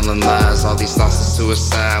 They telling lies, all these thoughts of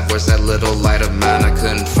suicide. Where's that little light of mine? I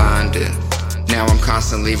couldn't find it. Now I'm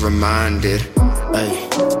constantly reminded. Hey,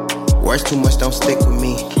 words too much don't stick with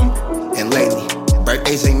me. And lately,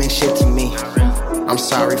 birthdays ain't meant shit to me. I'm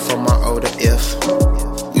sorry for my older if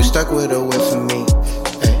you stuck with a whip for me.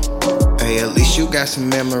 Hey, at least you got some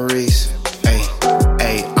memories. Hey,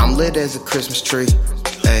 I'm lit as a Christmas tree.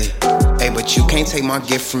 Hey, but you can't take my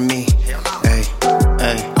gift from me. Hey,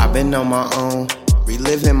 I've been on my own,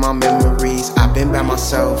 reliving my memories. I've been by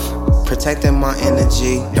myself, protecting my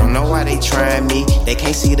energy. Don't know why they trying me, they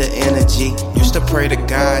can't see the energy. Used to pray to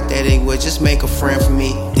God that it would just make a friend for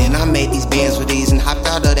me. Then I made these bands with these and hopped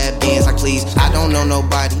out of that Benz like please. I don't know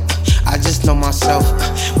nobody, I just know myself.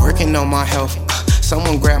 Working on my health,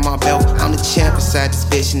 someone grab my belt. I'm the champ inside this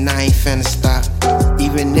bitch and I ain't finna stop.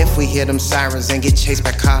 Even if we hear them sirens and get chased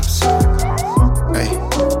by cops. Hey,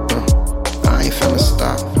 I ain't finna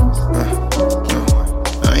stop.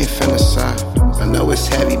 I ain't finna stop. I know it's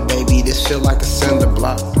heavy, baby, this feel like a cinder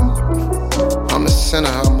block. I'm the center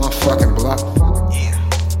of my fucking block.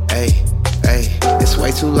 Hey, it's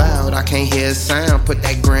way too loud, I can't hear a sound. Put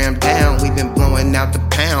that gram down, we been blowing out the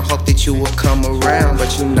pound. Hope that you will come around,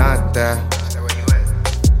 but you not there.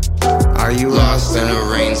 Are you lost in a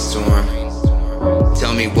rainstorm?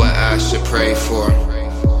 Tell me what I should pray for.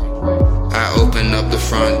 I opened up the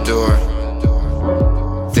front door,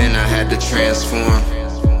 then I had to transform.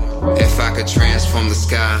 If I could transform the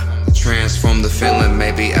sky, transform the feeling,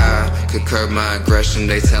 maybe I could curb my aggression.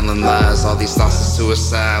 They telling lies, all these thoughts of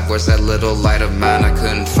suicide. Where's that little light of mine? I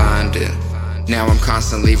couldn't find it. Now I'm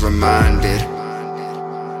constantly reminded.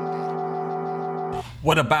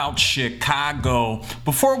 What about Chicago?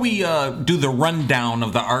 Before we do the rundown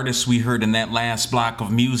of the artists we heard in that last block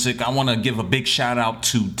of music, I want to give a big shout out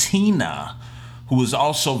to Tina, who was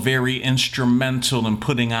also very instrumental in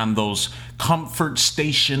putting on those Comfort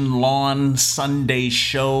Station Lawn Sunday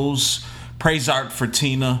shows. Praise art for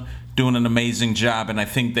Tina, doing an amazing job, and I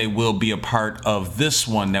think they will be a part of this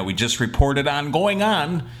one that we just reported on, going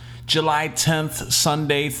on July 10th,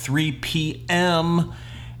 Sunday, 3 p.m.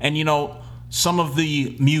 And you know, some of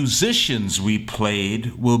the musicians we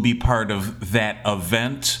played will be part of that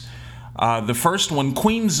event. The first one,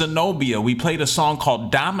 Queen Zenobia, we played a song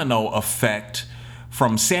called Domino Effect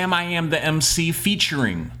from Sam I Am the MC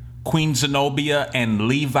featuring Queen Zenobia and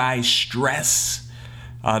Levi Stress.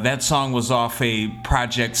 That song was off a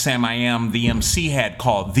project Sam I Am the MC had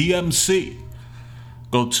called The MC.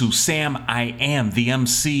 Go to Sam I Am the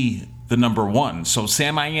MC, the number 1. So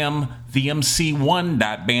Sam I Am the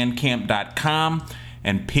MC1.bandcamp.com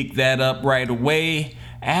and pick that up right away.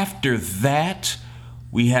 After that,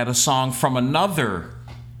 we had a song from another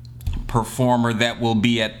performer that will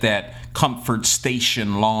be at that Comfort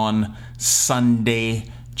Station Lawn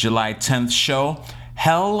Sunday, July 10th show.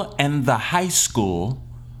 Hell and the High School.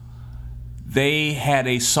 They had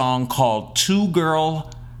a song called Two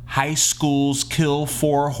Girl High Schools Kill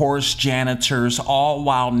 4 Horse Janitors, all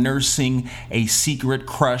while nursing a secret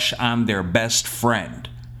crush on their best friend.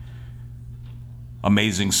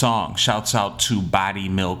 Amazing song. Shouts out to Body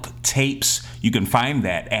Milk Tapes. You can find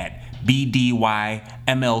that at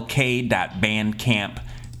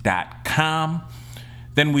bdymlk.bandcamp.com.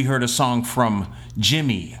 Then we heard a song from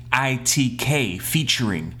Jimmy ITK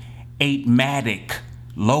featuring 8matic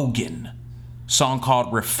Logan. Song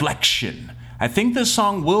called Reflection. I think this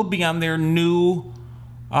song will be on their new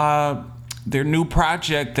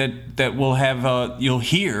project that will have you'll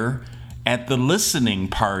hear at the listening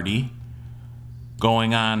party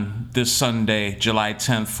going on this Sunday, July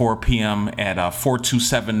 10th, 4 p.m. at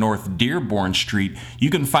 427 North Dearborn Street.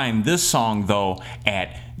 You can find this song though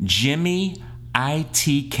at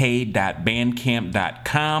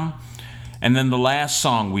jimmyitk.bandcamp.com. And then the last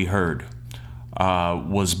song we heard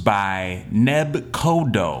was by Neb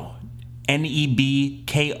Kodo.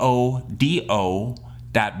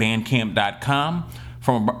 NEBKODO.bandcamp.com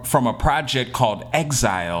from a project called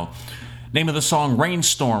Exile. Name of the song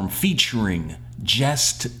Rainstorm featuring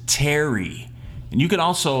Just Terry. And you can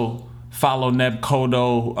also follow Neb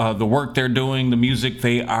Kodo, the work they're doing, the music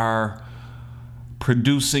they are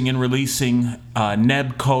producing and releasing,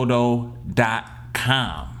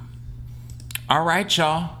 nebkodo.com. All right,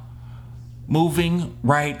 y'all. Moving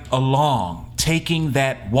right along, taking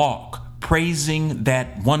that walk, praising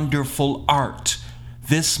that wonderful art.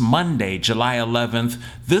 This Monday, July 11th,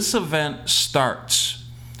 this event starts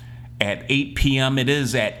at 8 p.m. It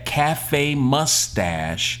is at Cafe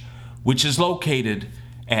Mustache, which is located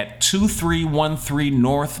at 2313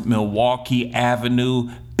 North Milwaukee Avenue.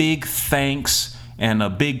 Big thanks and a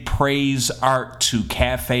big praise art to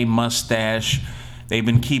Cafe Mustache. They've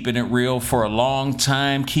been keeping it real for a long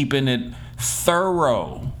time, keeping it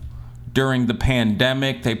thorough during the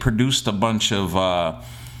pandemic. They produced a bunch of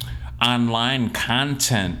online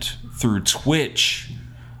content through Twitch,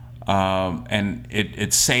 and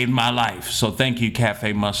it saved my life. So thank you,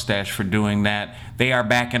 Cafe Mustache, for doing that. They are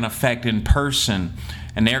back in effect in person,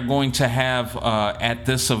 and they're going to have at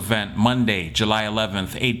this event, Monday, July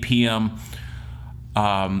 11th, 8 p.m.,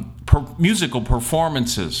 musical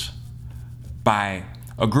performances by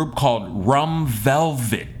a group called Rum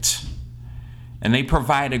Velvet. And they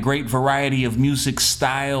provide a great variety of music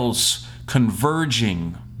styles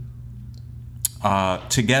converging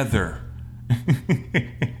together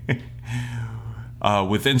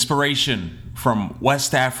with inspiration from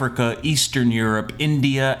West Africa, Eastern Europe,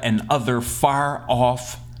 India, and other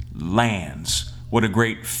far-off lands. What a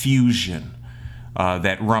great fusion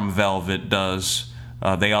that Rum Velvet does.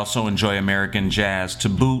 They also enjoy American jazz to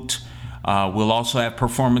boot. We'll also have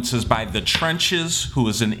performances by The Trenches, who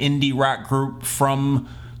is an indie rock group from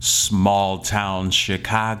small town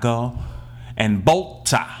Chicago, and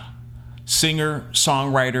Bolta, singer,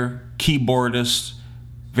 songwriter, keyboardist,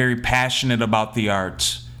 very passionate about the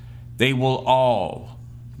arts. They will all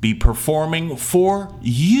be performing for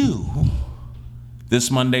you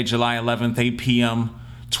this Monday, July 11th, 8 p.m.,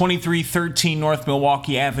 2313 North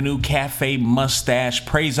Milwaukee Avenue, Cafe Mustache.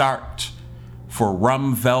 Praise art for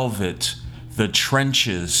Rum Velvet, The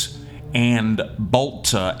Trenches, and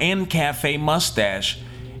Bolta, and Cafe Mustache.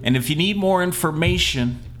 And if you need more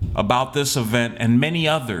information about this event and many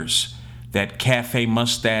others that Cafe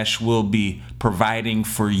Mustache will be providing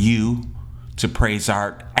for you to praise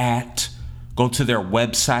art at, go to their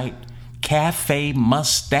website,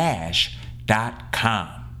 cafemustache.com.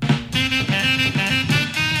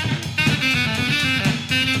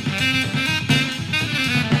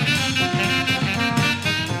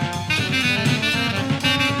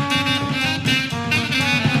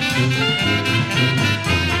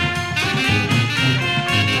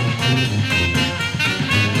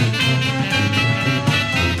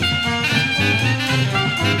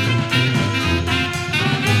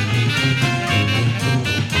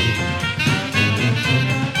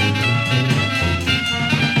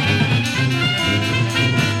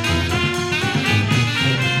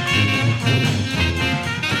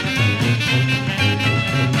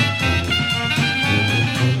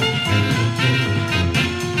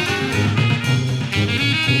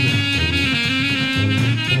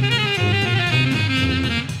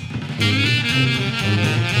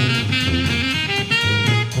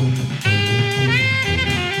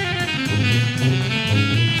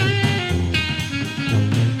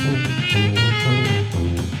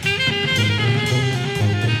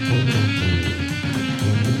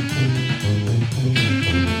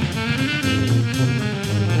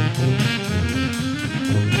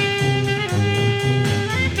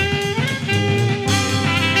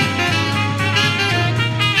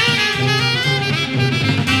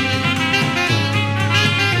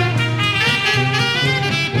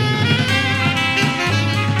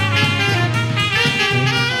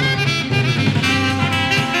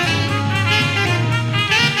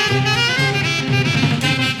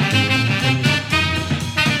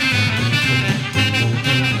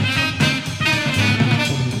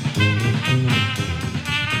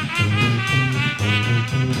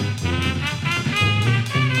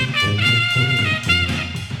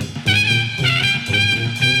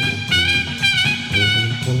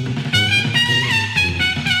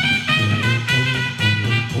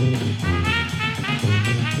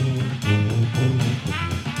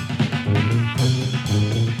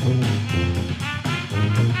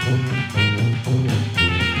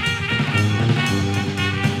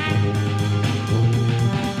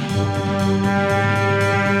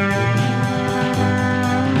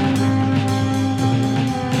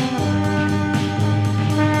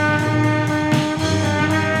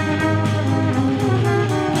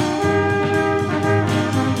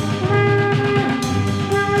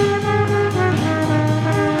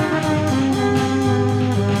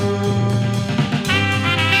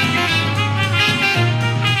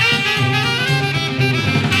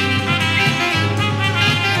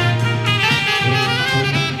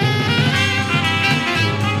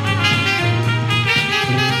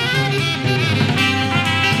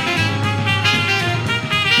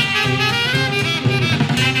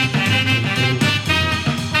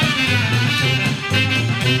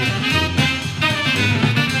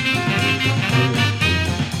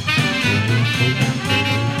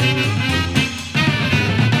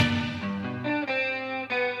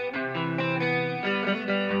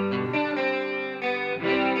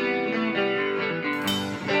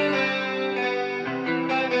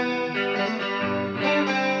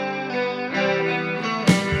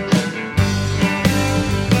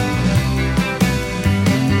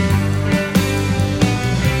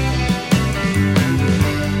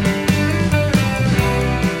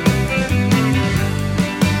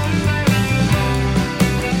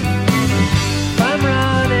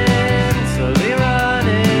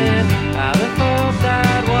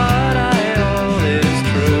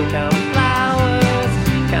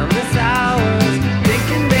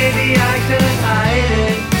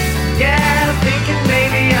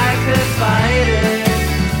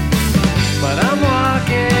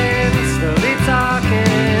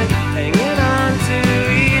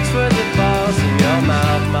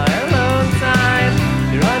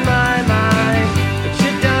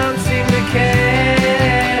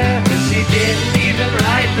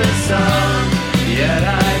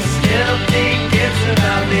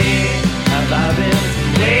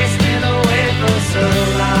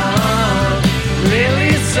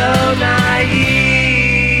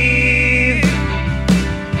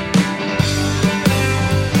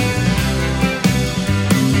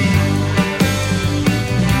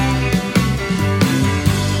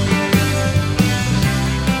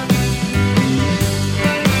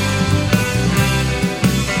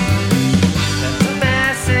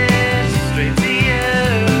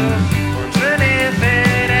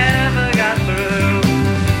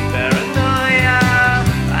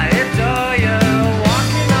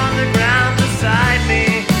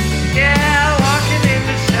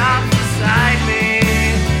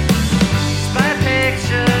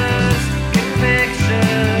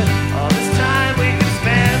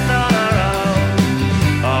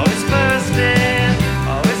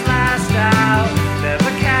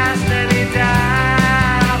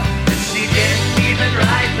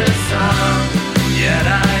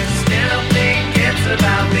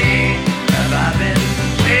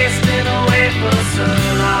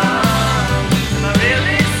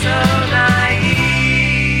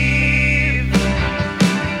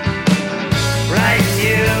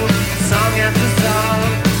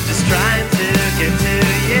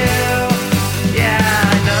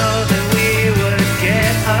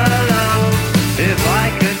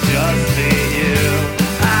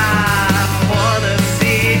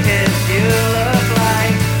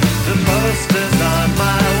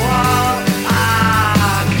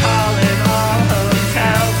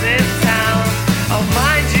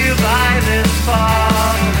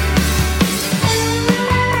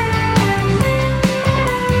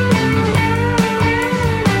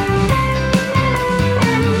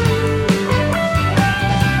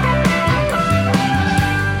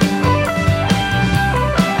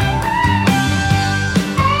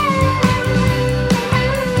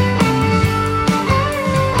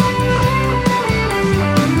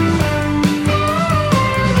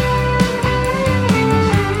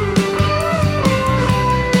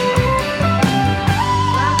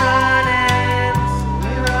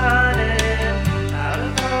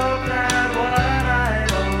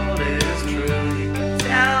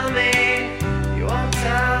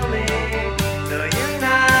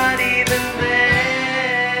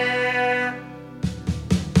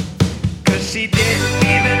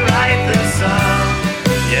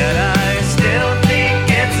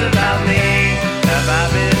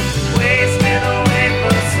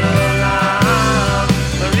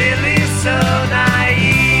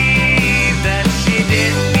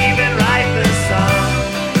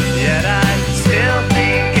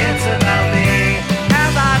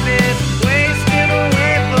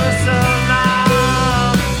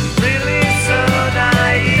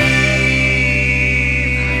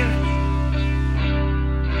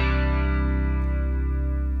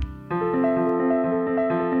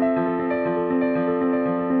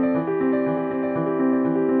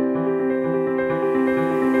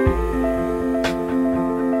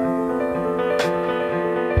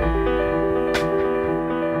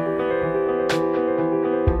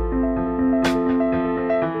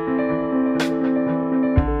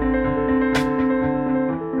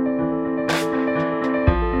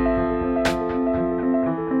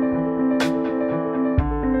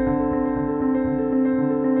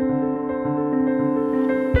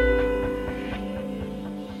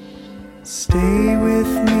 Stay with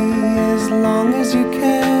me as long as you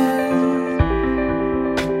can.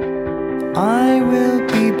 I will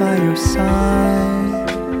be by your side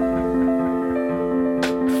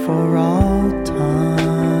for all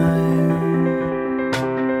time.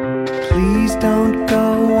 Please don't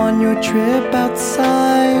go on your trip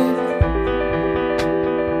outside.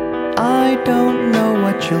 I don't know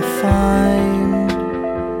what you'll find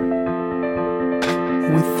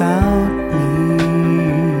without me.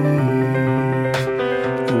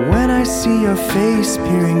 When I see your face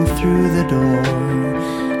peering through the door,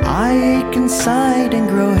 I ache inside and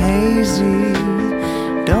grow hazy.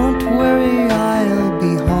 Don't worry, I'll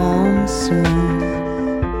be home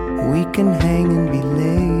soon. We can hang and be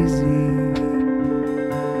lazy.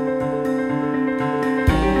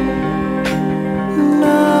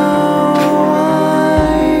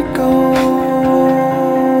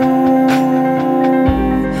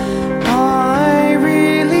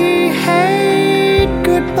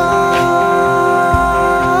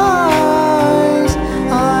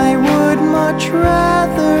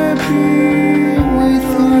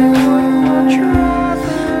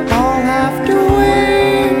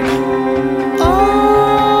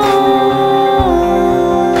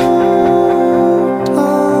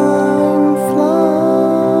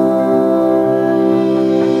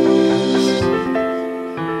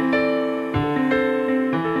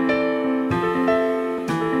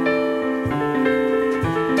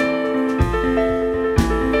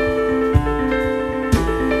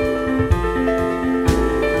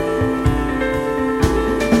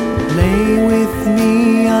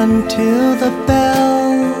 Until the bell,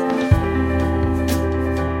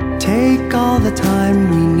 take all the time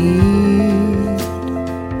we need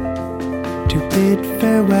to bid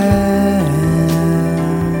farewell.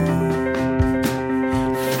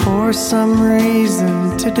 For some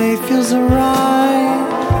reason today feels alright.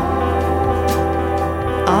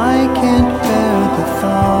 I can't bear the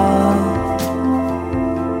thought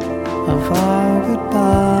of our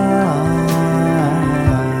goodbye.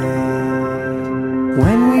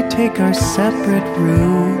 When we take our separate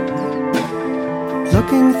routes,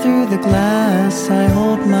 looking through the glass, I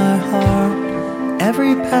hold my heart.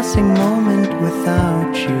 Every passing moment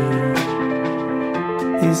without you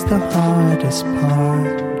is the hardest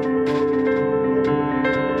part.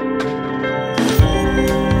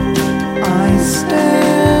 I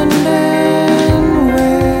stand and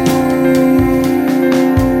wait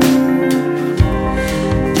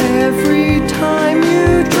every time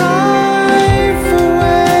you drive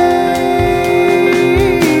away.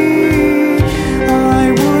 I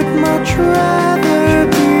would much rather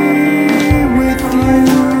be with you.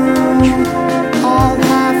 I'll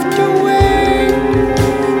have to wait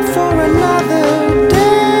for another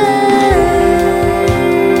day.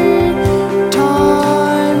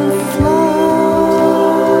 Time flies.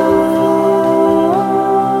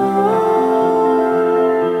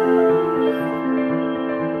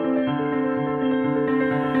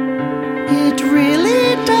 It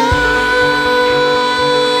really does.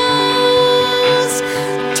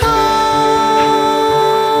 Time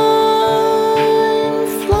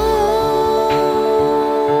flies.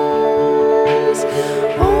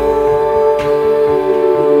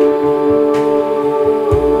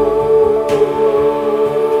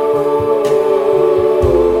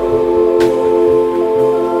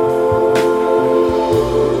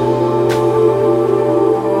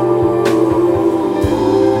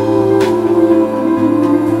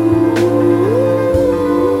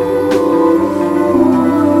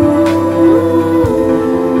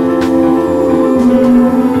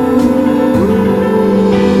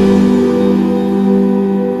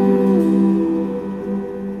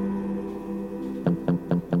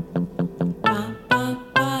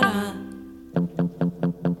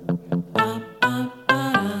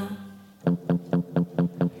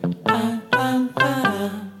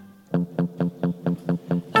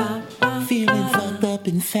 Feeling fucked up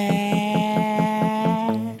and sad,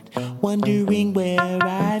 wondering where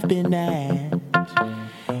I've been at.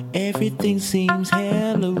 Everything seems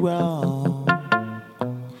hella wrong,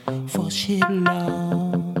 for shit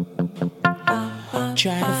along.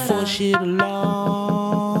 Try to force shit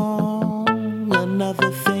along,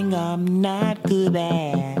 another thing I'm not good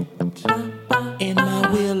at. And my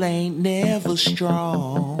will ain't never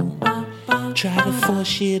strong. Try to force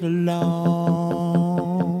shit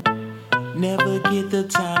along, never get the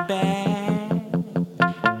time back,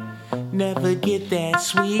 never get that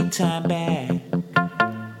sweet time back.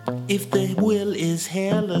 If the will is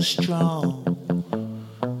hella strong,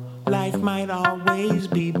 life might always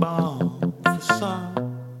be bomb for some,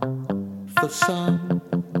 for some,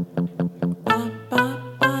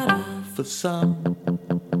 for For some,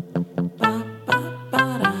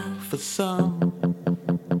 for some,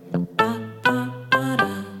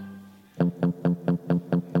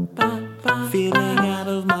 feeling out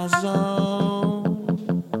of my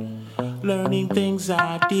zone, learning things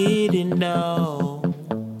I didn't know,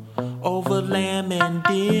 over lamb and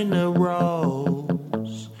dinner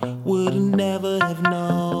rolls, would never have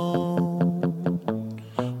known,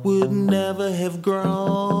 would never have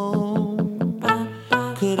grown,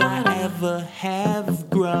 could I ever have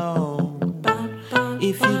grown,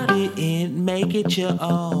 if you didn't make it your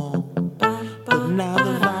own, but now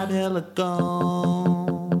the vibe hella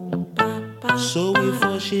gone, so we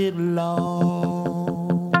push it along.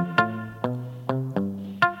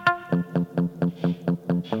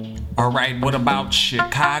 All right, what about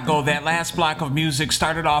Chicago? That last block of music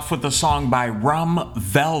started off with a song by Rum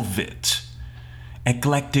Velvet,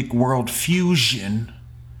 Eclectic World Fusion.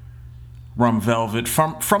 Rum Velvet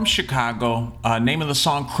from Chicago. Name of the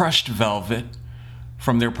song, Crushed Velvet,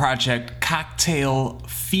 from their project Cocktail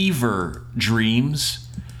Fever Dreams.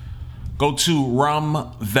 Go to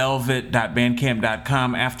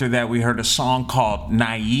rumvelvet.bandcamp.com. After that, we heard a song called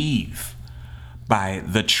Naive by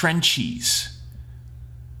The Trenchies.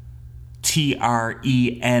 TRENCHIES.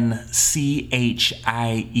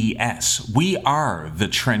 We are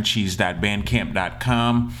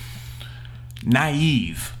thetrenchies.bandcamp.com.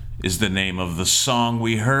 Naive is the name of the song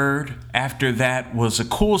we heard. After that was a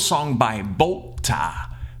cool song by Boltah,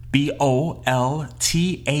 BOLTAH,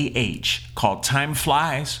 called Time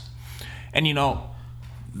Flies. And you know,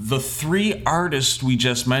 the three artists we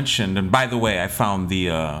just mentioned, and by the way, I found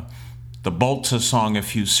the Boltah song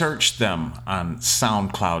if you search them on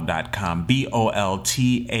SoundCloud.com,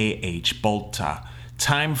 BOLTAH, Boltah,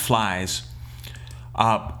 Time Flies.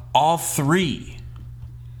 All three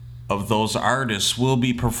of those artists will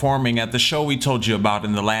be performing at the show we told you about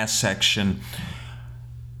in the last section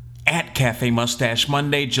at Cafe Mustache,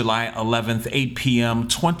 Monday, July 11th, 8 p.m.,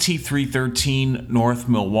 2313 North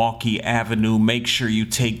Milwaukee Avenue. Make sure you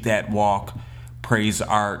take that walk. Praise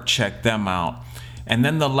Art. Check them out. And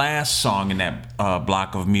then the last song in that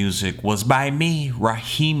block of music was by me,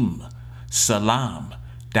 Raheem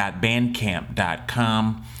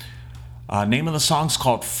Salam.bandcamp.com. Name of the song's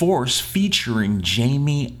called Force, featuring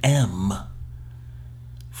Jamie M.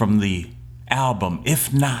 from the album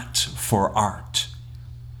If Not for Art.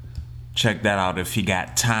 Check that out if you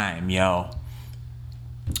got time, yo.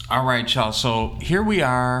 All right, y'all. So here we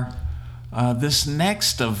are. This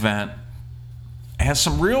next event has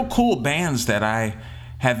some real cool bands that I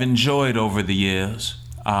have enjoyed over the years.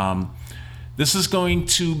 This is going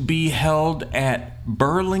to be held at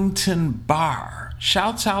Burlington Bar.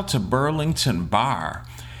 Shouts out to Burlington Bar.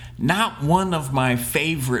 Not one of my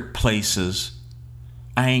favorite places,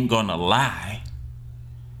 I ain't gonna lie.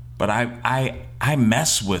 But I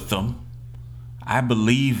mess with them. I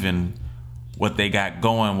believe in what they got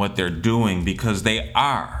going, what they're doing, because they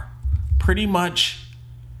are pretty much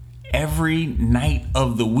every night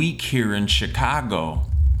of the week here in Chicago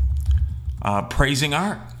praising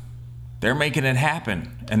art. They're making it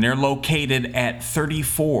happen, and they're located at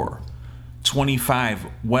 3425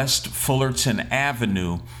 West Fullerton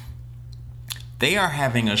Avenue. They are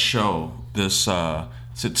having a show this,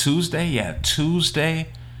 is it Tuesday? Yeah, Tuesday,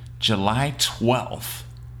 July 12th.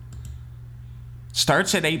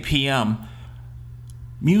 Starts at 8 p.m.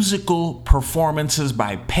 Musical performances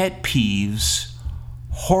by Pet Peeves,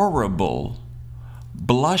 Horrible,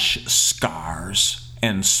 Blush Scars,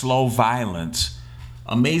 and Slow Violence.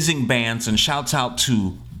 Amazing bands, and shouts out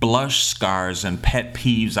to Blush Scars and Pet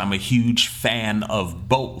Peeves. I'm a huge fan of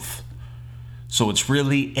both. So it's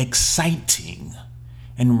really exciting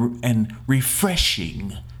and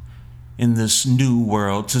refreshing in this new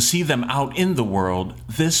world to see them out in the world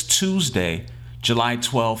this Tuesday, July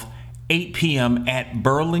 12th, 8 p.m. at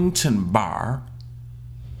Burlington Bar,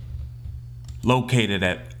 located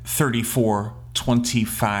at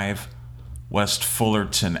 3425 West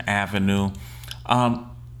Fullerton Avenue.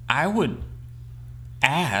 I would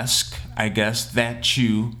ask, I guess, that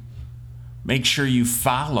you make sure you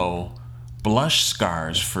follow Blush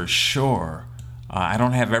Scars for sure. I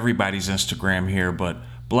don't have everybody's Instagram here, but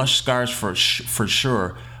Blush Scars for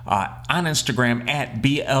sure. On Instagram at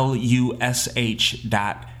blush.scars.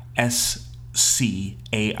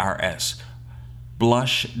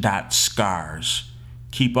 Blush.scars.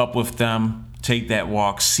 Keep up with them. Take that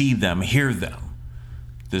walk. See them. Hear them.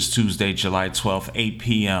 This Tuesday, July 12th, 8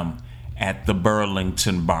 p.m. at the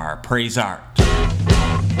Burlington Bar. Praise Art.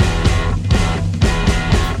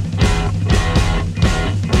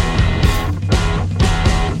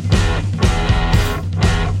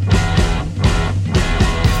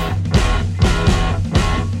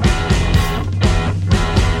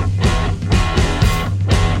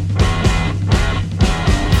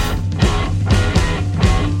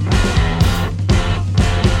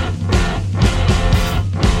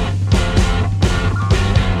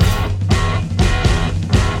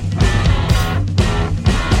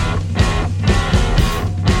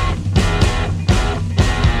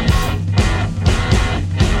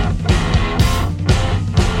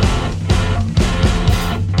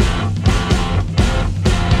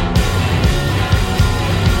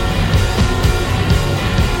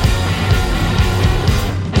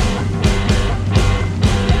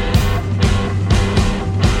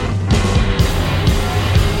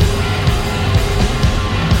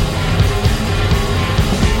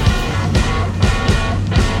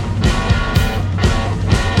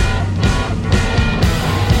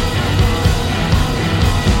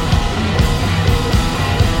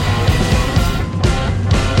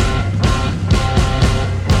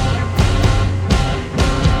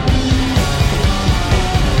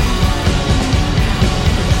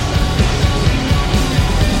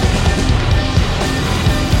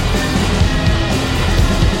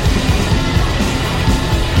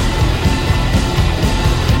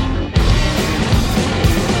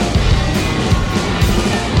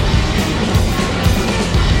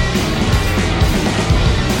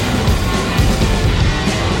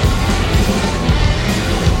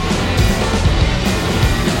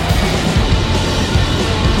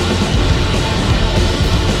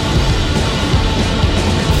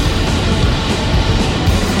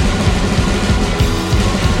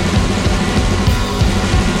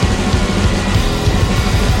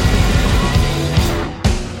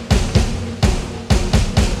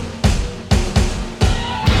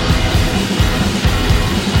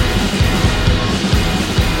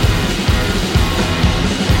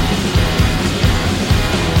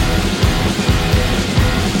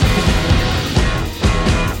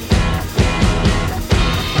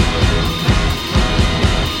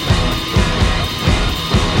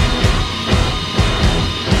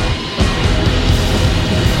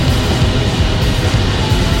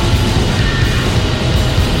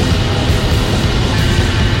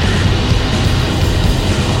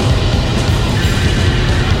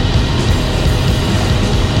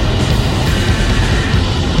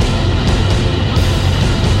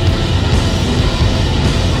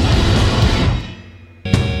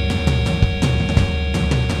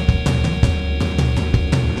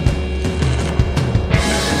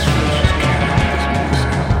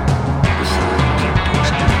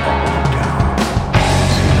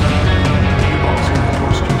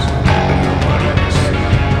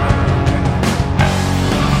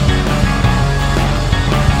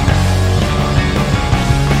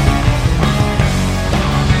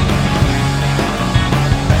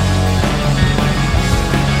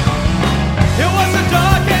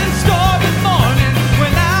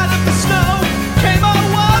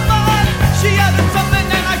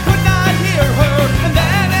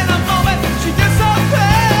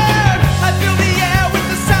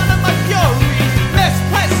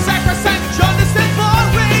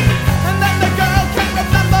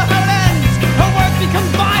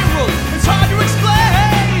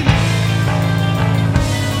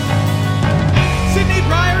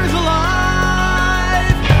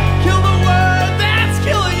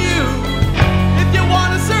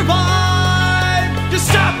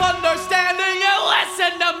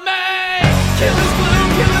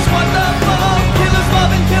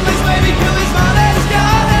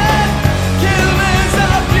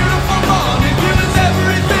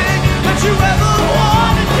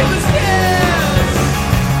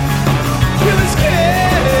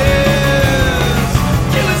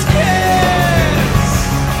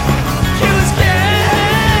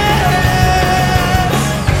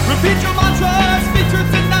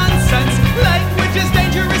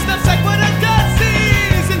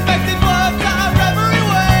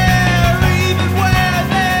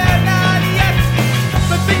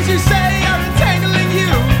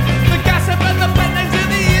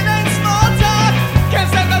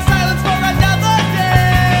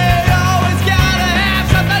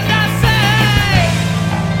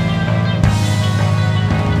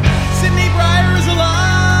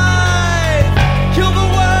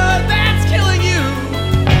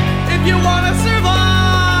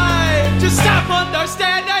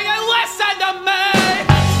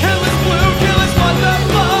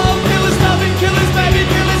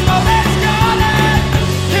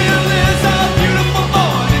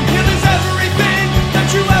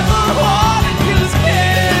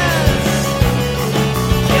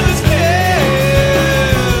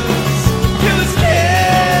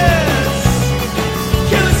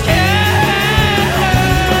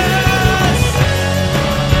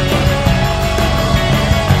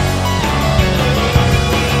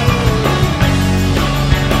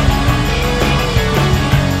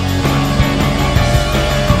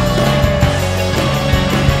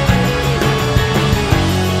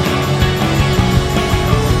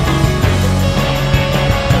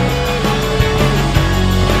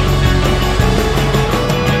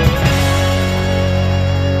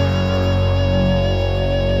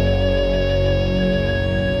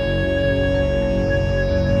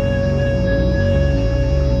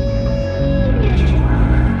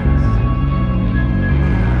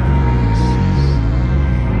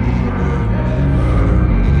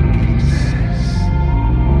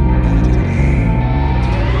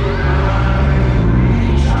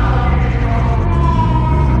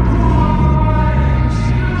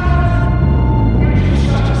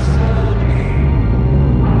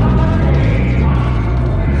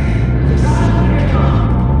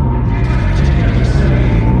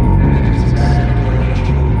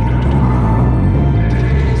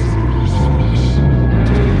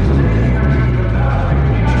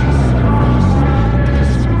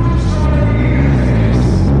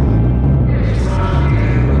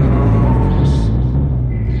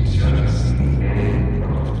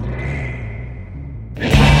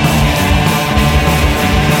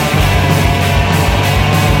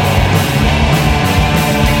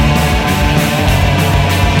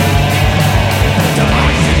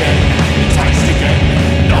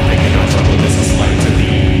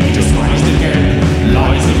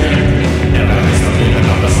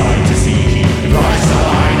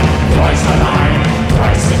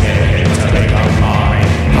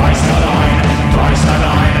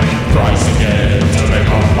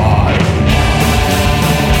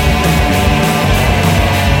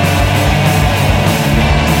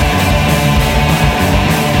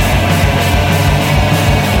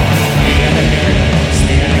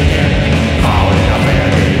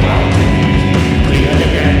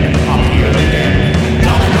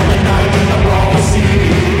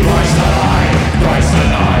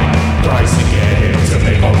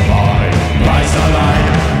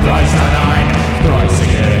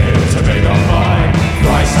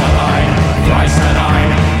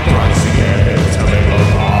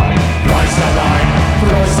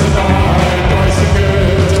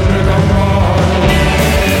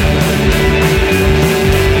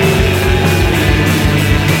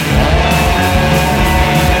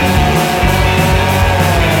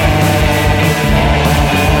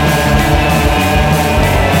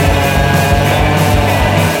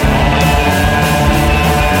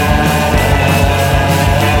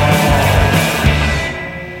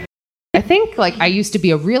 like I used to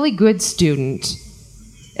be a really good student,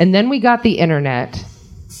 and then we got the internet,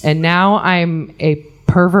 and now I'm a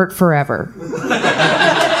pervert forever.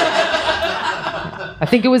 I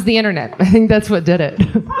think it was the internet. I think that's what did it.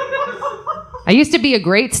 I used to be a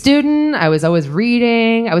great student. I was always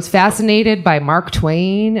reading. I was fascinated by Mark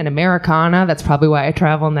Twain and Americana. That's probably why I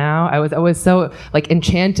travel now. I was always so like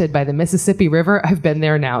enchanted by the Mississippi River. I've been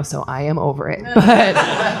there now, so I am over it. But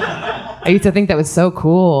I used to think that was so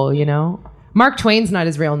cool, you know? Mark Twain's not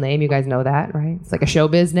his real name. You guys know that, right? It's like a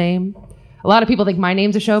showbiz name. A lot of people think my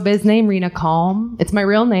name's a showbiz name, Rena Calm. It's my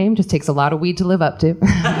real name. Just takes a lot of weed to live up to.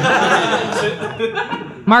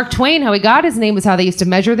 Mark Twain, how he got his name was how they used to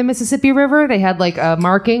measure the Mississippi River. They had like a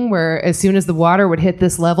marking where as soon as the water would hit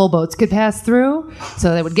this level, boats could pass through.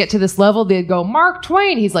 So they would get to this level, they'd go, Mark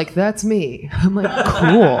Twain. He's like, that's me. I'm like,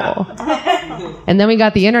 cool. And then we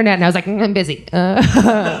got the internet and I was like, I'm busy.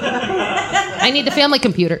 I need the family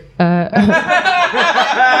computer.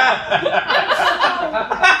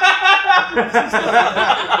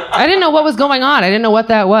 I didn't know what was going on. I didn't know what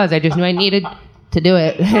that was. I just knew I needed to do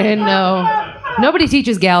it. I didn't know. Nobody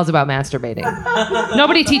teaches gals about masturbating.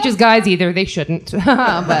 Nobody teaches guys either. They shouldn't.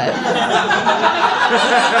 But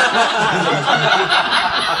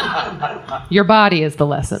your body is the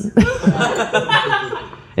lesson.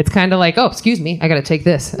 It's kind of like, oh, excuse me, I got to take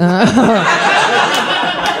this.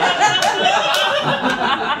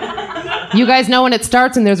 You guys know when it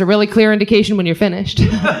starts, and there's a really clear indication when you're finished.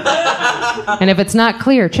 And if it's not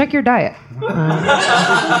clear, check your diet.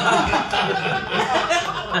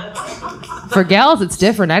 For gals, it's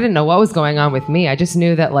different. I didn't know what was going on with me. I just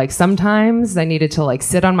knew that, like, sometimes I needed to, like,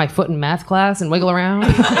 sit on my foot in math class and wiggle around.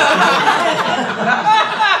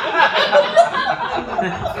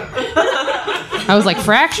 I was like,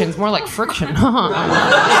 fractions, more like friction.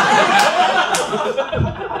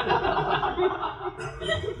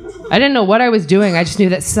 I didn't know what I was doing. I just knew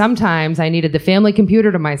that sometimes I needed the family computer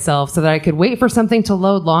to myself so that I could wait for something to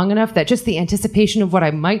load long enough that just the anticipation of what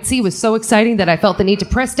I might see was so exciting that I felt the need to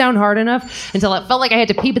press down hard enough until it felt like I had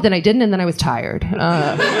to pee, but then I didn't, and then I was tired.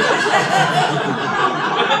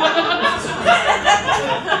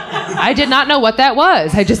 I did not know what that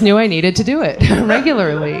was. I just knew I needed to do it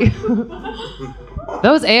regularly.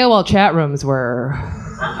 Those AOL chat rooms were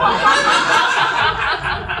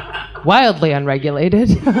wildly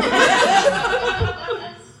unregulated.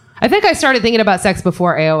 I think I started thinking about sex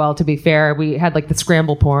before AOL, to be fair. We had like the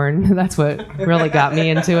scramble porn. That's what really got me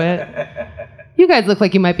into it. You guys look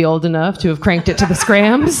like you might be old enough to have cranked it to the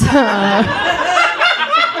scrams.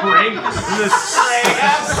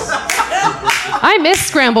 I miss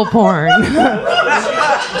scramble porn.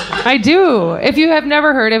 I do. If you have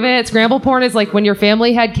never heard of it, scramble porn is like when your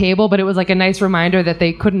family had cable, but it was like a nice reminder that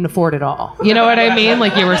they couldn't afford it all. You know what I mean?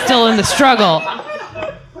 Like you were still in the struggle.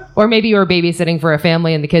 Or maybe you were babysitting for a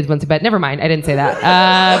family and the kids went to bed. Never mind, I didn't say that.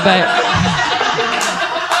 But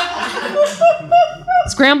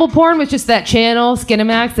scramble porn was just that channel,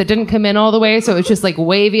 Skinamax, that didn't come in all the way, so it was just like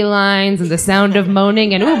wavy lines and the sound of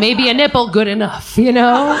moaning and, ooh, maybe a nipple, good enough, you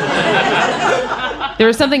know? There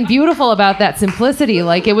was something beautiful about that simplicity.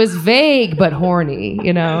 Like, it was vague but horny,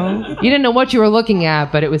 you know? You didn't know what you were looking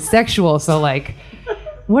at, but it was sexual, so like,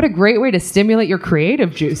 what a great way to stimulate your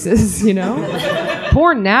creative juices, you know?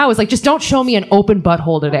 Porn now is like, just don't show me an open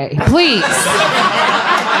butthole today. Please.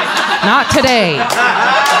 Not today.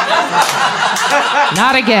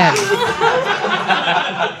 Not again.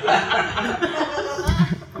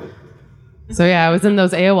 So yeah, I was in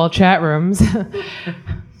those AOL chat rooms.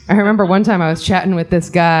 I remember one time I was chatting with this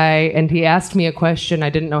guy and he asked me a question I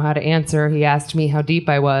didn't know how to answer. He asked me how deep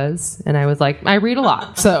I was, and I was like, I read a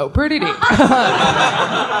lot, so pretty deep.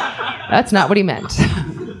 That's not what he meant.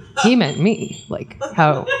 He meant me, like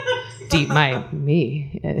how deep my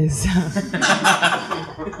me is.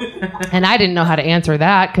 And I didn't know how to answer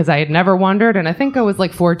that because I had never wondered, and I think I was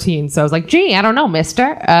like 14, so I was like, gee, I don't know,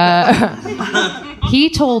 mister. He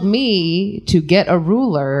told me to get a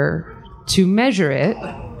ruler to measure it.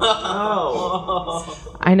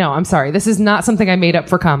 I know, I'm sorry. This is not something I made up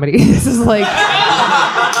for comedy. This is like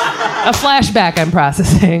a flashback I'm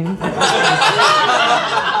processing.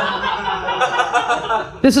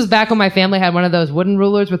 This was back when my family had one of those wooden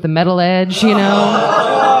rulers with the metal edge, you know?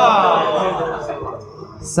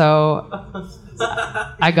 So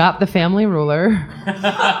I got the family ruler,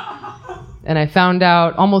 and I found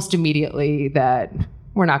out almost immediately that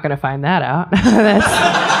we're not going to find that out.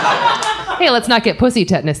 Hey, let's not get pussy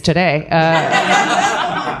tetanus today.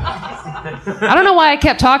 I don't know why I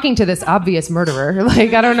kept talking to this obvious murderer.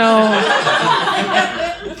 Like, I don't know.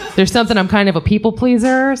 There's something, I'm kind of a people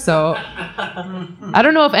pleaser, so I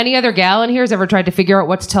don't know if any other gal in here has ever tried to figure out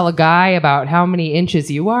what to tell a guy about how many inches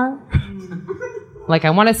you are. Like, I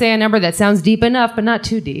want to say a number that sounds deep enough, but not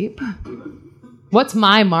too deep. What's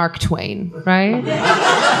my Mark Twain, right?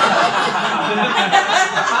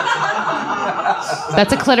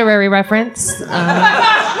 That's a clitorary reference.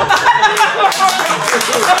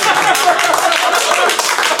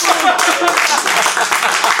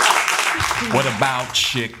 What about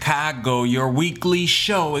Chicago, your weekly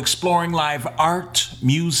show exploring live art,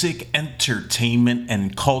 music, entertainment,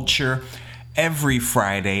 and culture every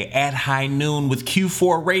Friday at high noon with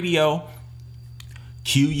Q4 Radio,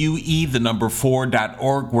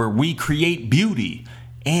 QUE4.org, where we create beauty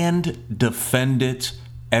and defend it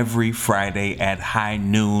every Friday at high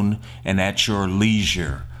noon and at your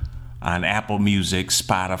leisure on Apple Music,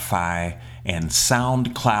 Spotify, and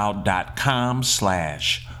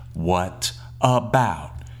SoundCloud.com/What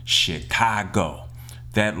About Chicago.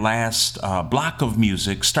 That last block of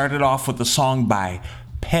music started off with a song by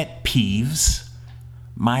Pet Peeves,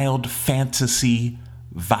 Mild Fantasy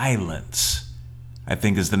Violence, I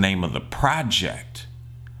think is the name of the project.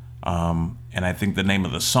 And I think the name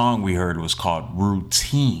of the song we heard was called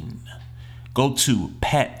Routine. Go to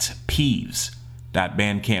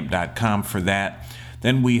petpeeves.bandcamp.com for that.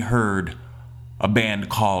 Then we heard a band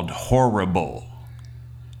called Horrible.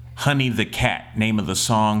 Honey the Cat, name of the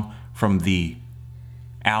song from the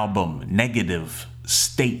album Negative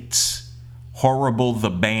States. Horrible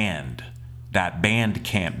the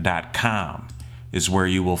Band.bandcamp.com is where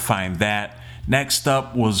you will find that. Next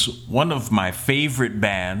up was one of my favorite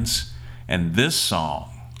bands, and this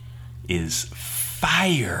song is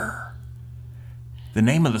fire. The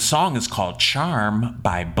name of the song is called Charm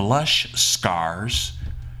by Blush Scars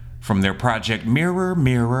from their project Mirror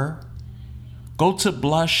Mirror. Go to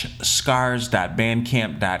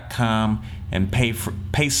blushscars.bandcamp.com and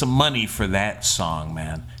pay some money for that song,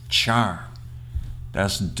 man. Charm.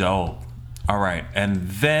 That's dope. All right, and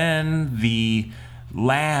then the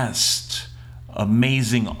last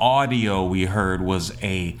amazing audio we heard was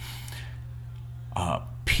a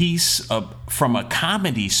piece from a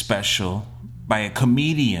comedy special by a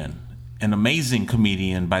comedian, an amazing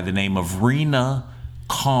comedian by the name of Rena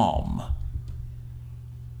Calm.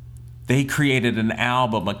 They created an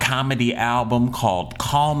album, a comedy album called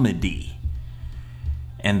Calmedy.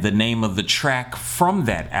 And the name of the track from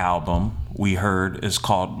that album we heard is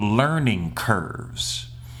called Learning Curves.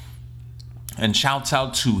 And shouts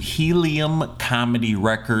out to Helium Comedy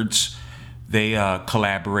Records. They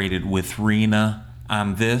collaborated with Rena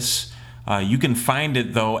on this. You can find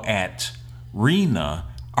it, though, at Rena,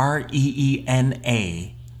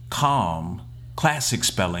 REENA, Calm, classic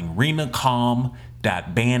spelling,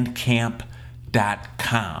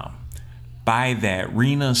 renacalm.bandcamp.com. By that,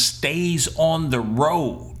 Rena stays on the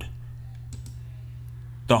road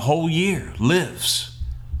the whole year, lives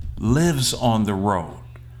on the road,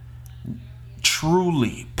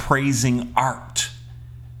 truly praising art,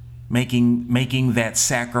 making that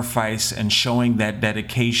sacrifice and showing that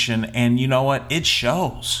dedication. And you know what? It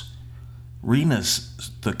shows.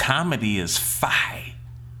 The comedy is fire.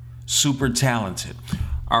 Super talented.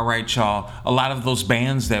 All right, y'all. A lot of those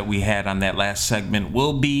bands that we had on that last segment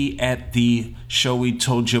will be at the show we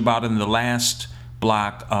told you about in the last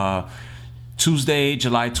block. Tuesday,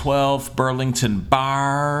 July 12th, Burlington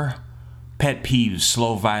Bar. Pet Peeves,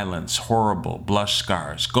 Slow Violence, Horrible, Blush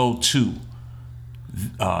Scars. Go to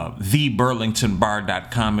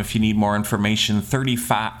theburlingtonbar.com if you need more information.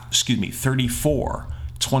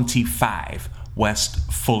 3425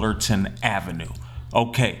 West Fullerton Avenue.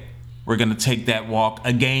 Okay, we're going to take that walk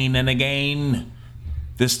again and again.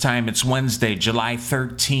 This time it's Wednesday, July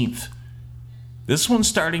 13th. This one's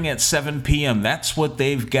starting at 7 p.m. That's what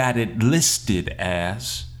they've got it listed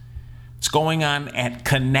as. It's going on at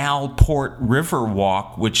Canalport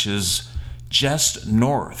Riverwalk, which is just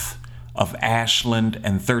north of Ashland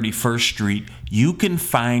and 31st Street. You can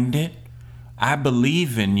find it. I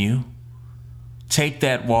believe in you. Take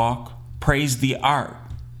that walk. Praise the art.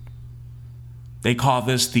 They call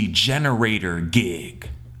this the generator gig.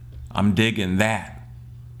 I'm digging that.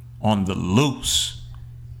 On the loose.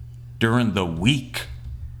 During the week.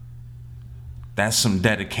 That's some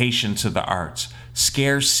dedication to the arts.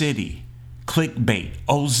 Scare City. Clickbait,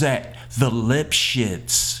 Ozette, The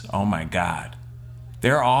Lipshits. Oh my God.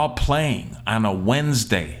 They're all playing on a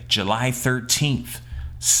Wednesday, July 13th,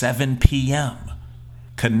 7 p.m.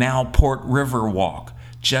 Canalport Riverwalk,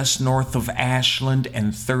 just north of Ashland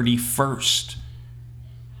and 31st.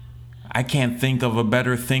 I can't think of a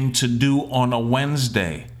better thing to do on a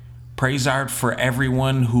Wednesday. Praise art for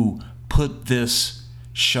everyone who put this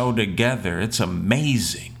show together. It's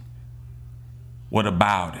amazing. What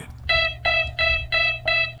about it?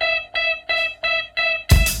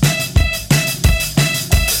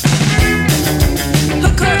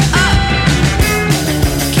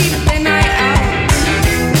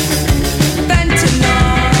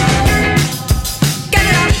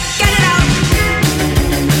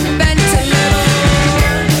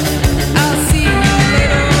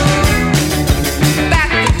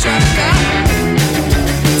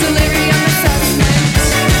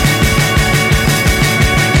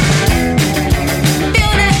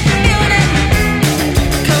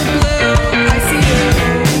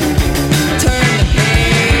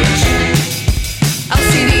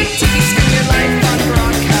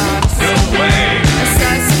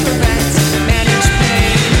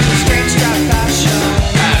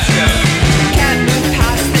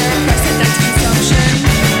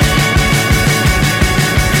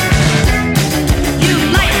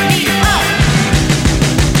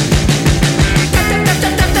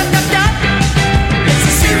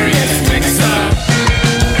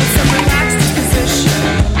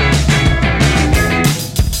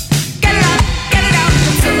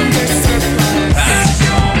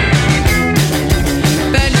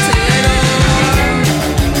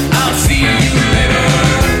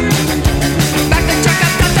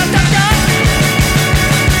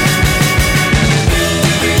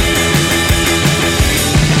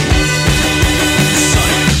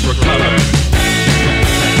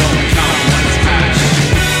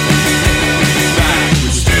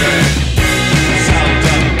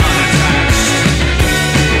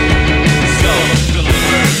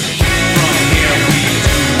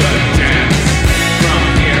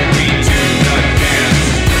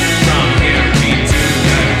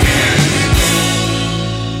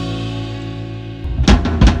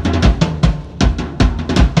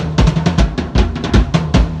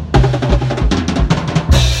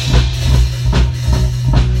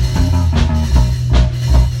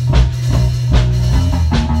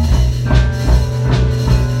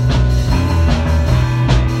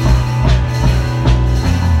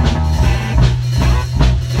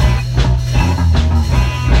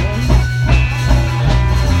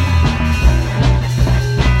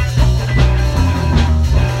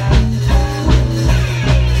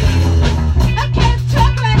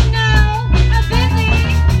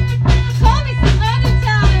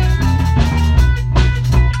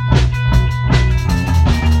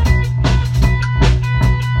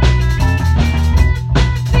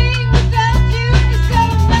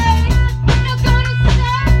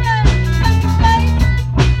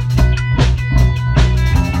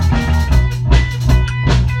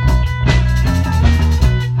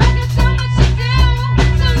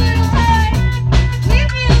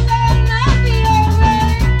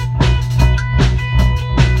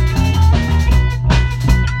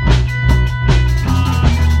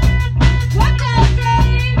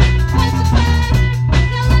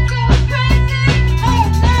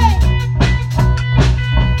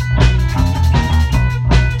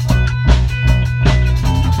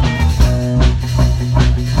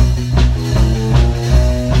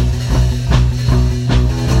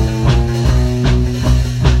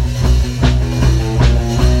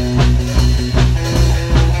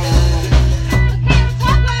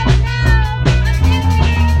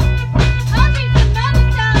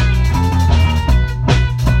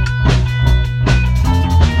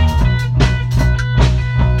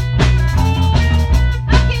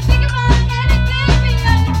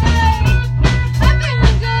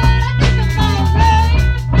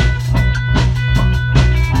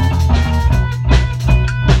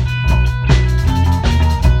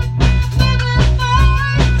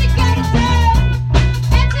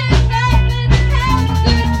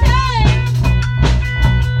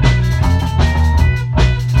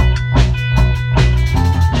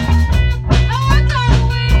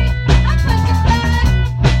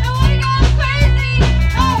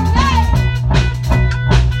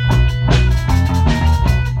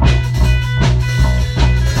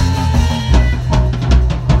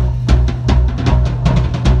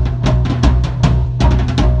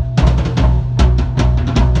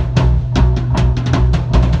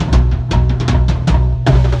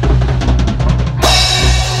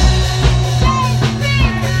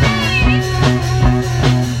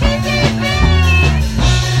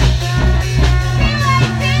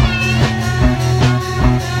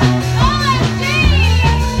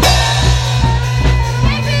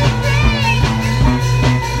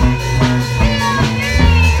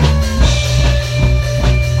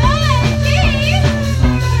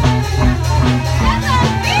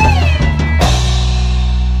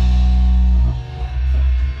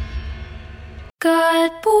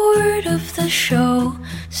 show.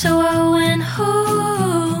 So I went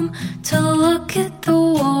home to look at the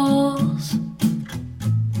walls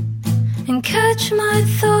and catch my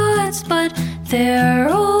thoughts, but they're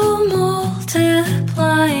all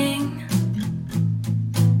multiplying.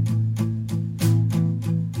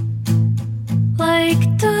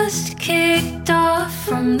 Like dust kicked off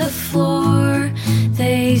from the floor,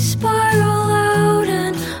 they spiral out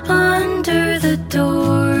and under the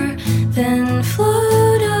door, then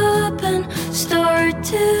float up and start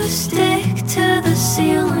to stick to the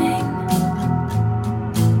ceiling.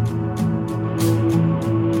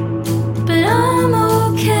 But I'm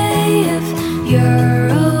okay if you're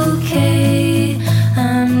okay.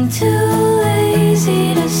 I'm too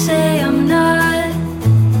lazy to say I'm not,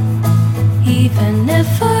 even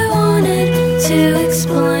if I wanted to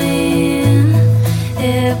explain.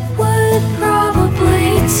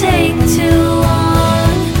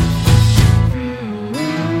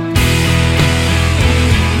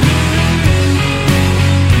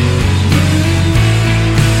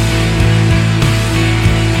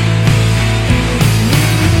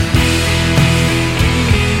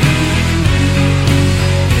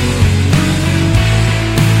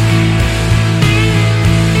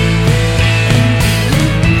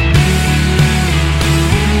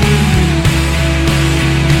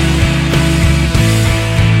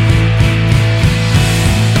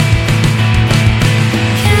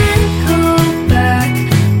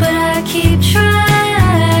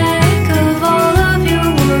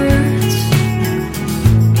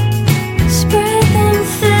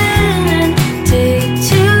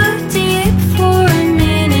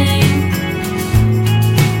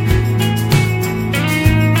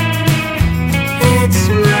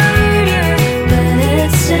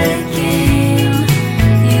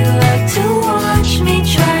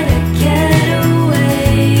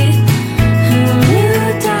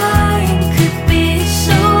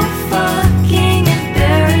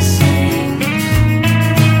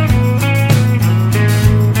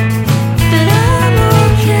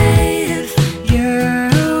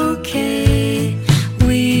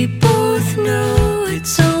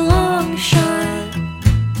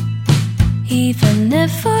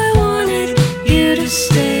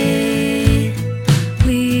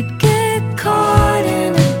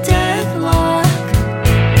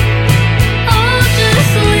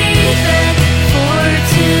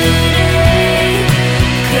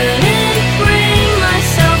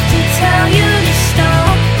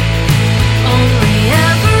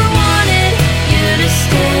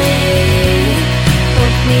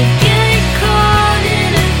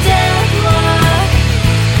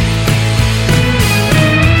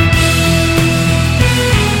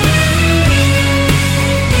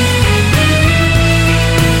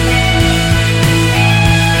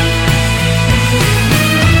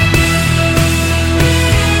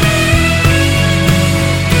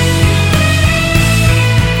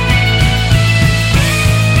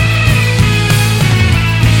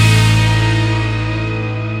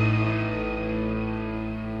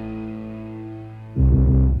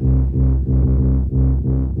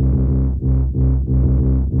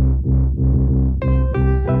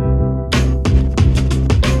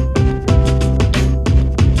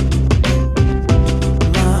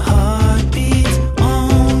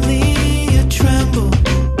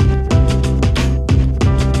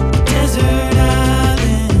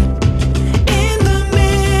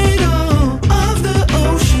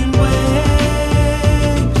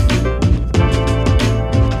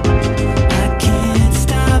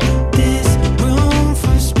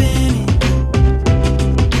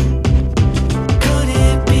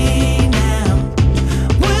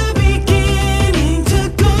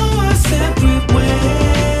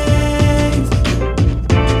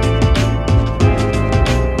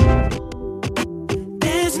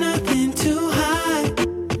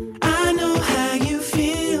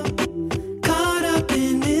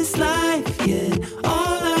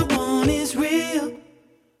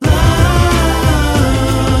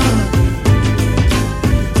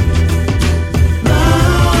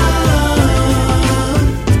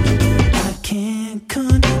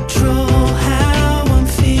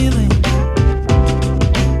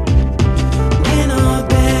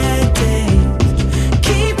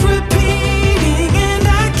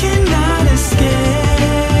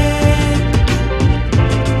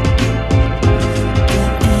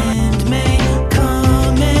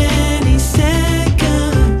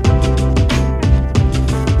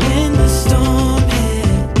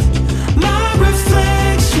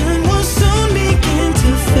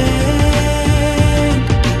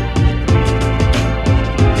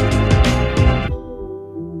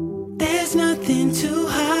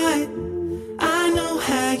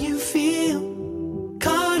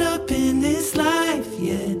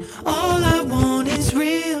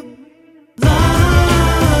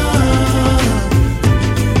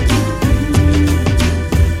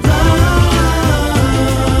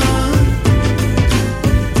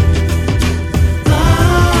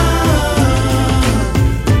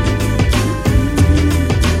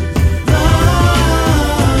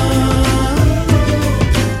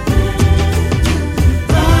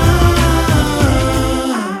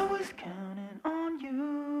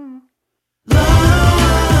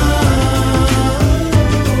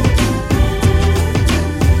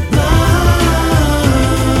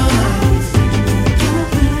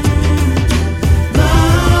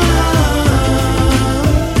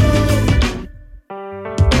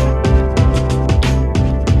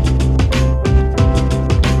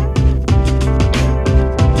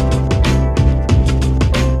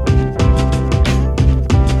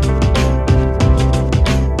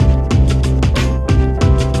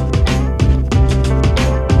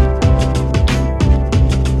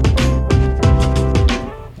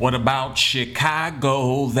 What about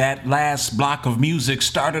Chicago? That last block of music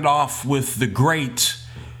started off with the great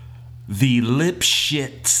The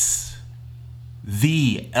Lipschitz.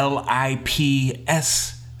 The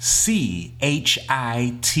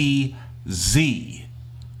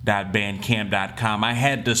LIPSCHITZ.bandcamp.com. I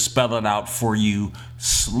had to spell it out for you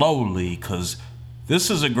slowly because this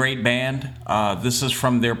is a great band. This is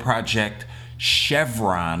from their project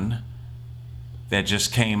Chevron that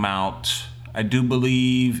just came out, I do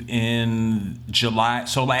believe, in July.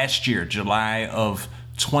 So last year, July of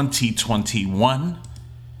 2021.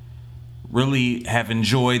 Really have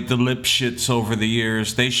enjoyed the Lipschitz over the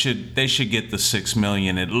years. They should get the 6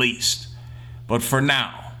 million at least. But for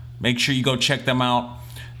now, make sure you go check them out.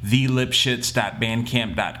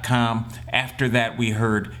 thelipschitz.bandcamp.com. After that, we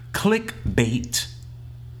heard Clickbait.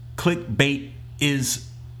 Clickbait is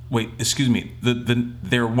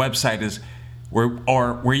their website is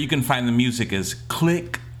where you can find the music is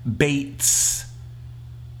Clickbait's.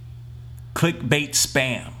 Clickbait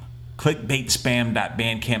Spam.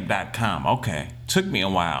 Clickbaitspam.bandcamp.com. Okay, took me a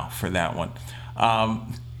while for that one.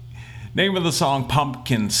 Name of the song,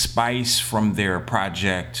 Pumpkin Spice, from their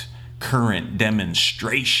project Current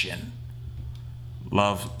Demonstration.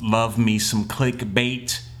 Love me some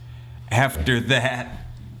Clickbait. After that,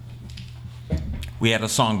 we had a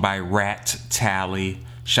song by Rat Tally.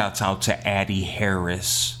 Shouts out to Addie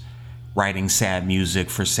Harris, writing sad music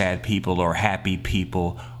for sad people or happy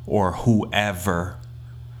people or whoever.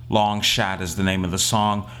 Long Shot is the name of the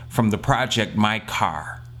song from the project My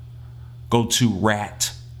Car. Go to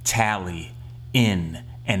Rat Tally in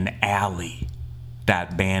an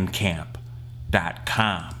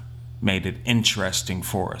alley.bandcamp.com. Made it interesting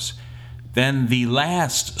for us. Then the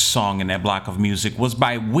last song in that block of music was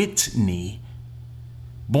by Whitney,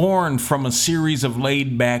 born from a series of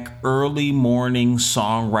laid-back early morning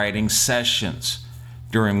songwriting sessions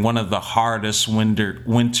during one of the hardest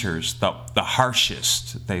winters, the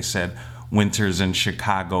harshest, they said, winters in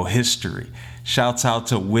Chicago history. Shouts out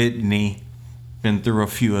to Whitney. Been through a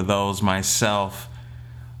few of those myself.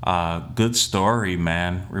 Good story,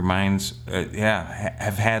 man.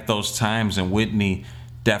 Have had those times, and Whitney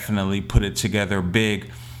definitely put it together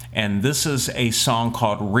big. And this is a song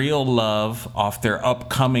called Real Love off their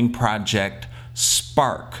upcoming project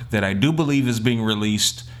Spark that I do believe is being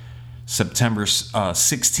released September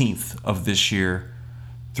 16th of this year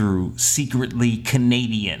through Secretly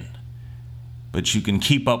Canadian. But you can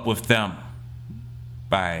keep up with them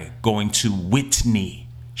by going to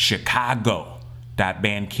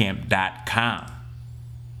whitneychicago.bandcamp.com.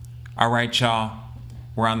 All right, y'all.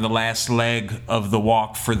 We're on the last leg of the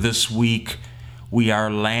walk for this week. We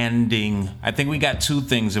are landing. I think we got two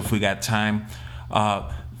things if we got time.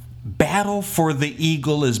 Battle for the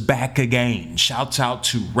Eagle is back again. Shouts out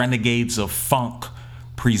to Renegades of Funk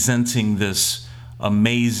presenting this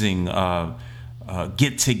amazing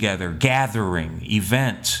get-together, gathering,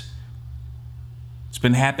 event. It's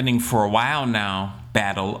been happening for a while now.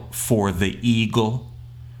 Battle for the Eagle.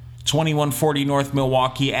 2140 North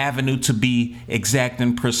Milwaukee Avenue to be exact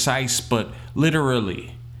and precise, but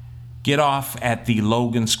literally get off at the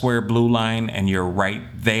Logan Square Blue Line and you're right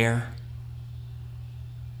there.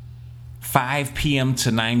 5 p.m. to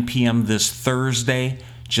 9 p.m. this Thursday,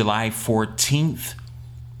 July 14th.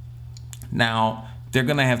 Now, they're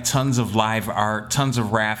going to have tons of live art, tons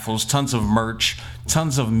of raffles, tons of merch,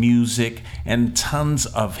 tons of music, and tons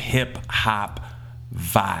of hip-hop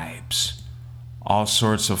vibes. All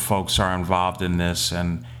sorts of folks are involved in this,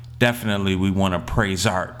 and definitely we want to praise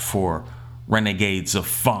art for Renegades of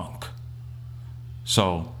Funk.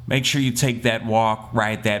 So make sure you take that walk,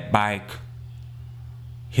 ride that bike,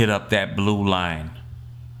 hit up that blue line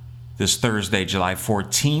this Thursday, July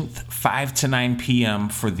 14th, 5 to 9 p.m.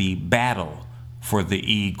 for the Battle for the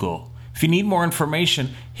Eagle. If you need more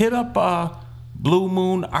information, hit up Blue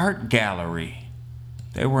Moon Art Gallery.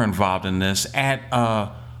 They were involved in this at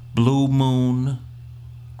Blue Moon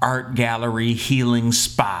Art Gallery Healing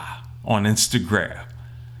Spa on Instagram.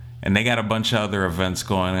 And they got a bunch of other events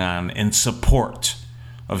going on in support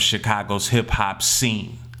of Chicago's hip-hop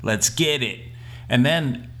scene. Let's get it. And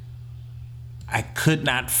then I could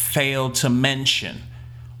not fail to mention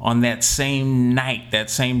on that same night, that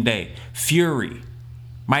same day, Fury,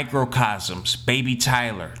 Microcosms, Baby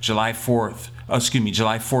Tyler, July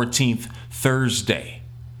 14th, Thursday,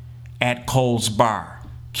 at Cole's Bar,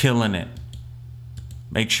 killing it.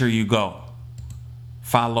 Make sure you go.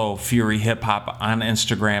 Follow Fury Hip Hop on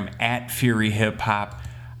Instagram at Fury Hip Hop.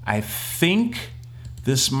 I think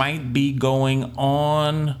this might be going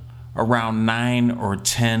on around 9 or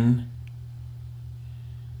 10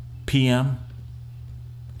 p.m.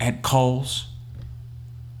 at Cole's.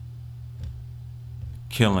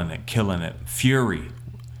 killing it. Fury,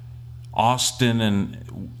 Austin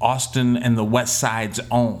and the West Side's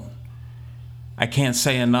own. I can't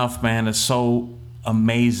say enough, man. It's so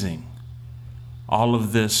amazing. All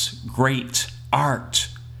of this great art,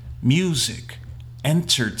 music,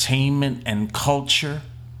 entertainment, and culture.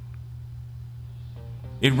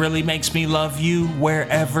 It really makes me love you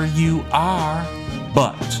wherever you are.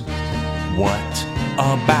 But what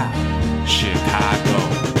about Chicago?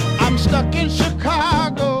 I'm stuck in Chicago.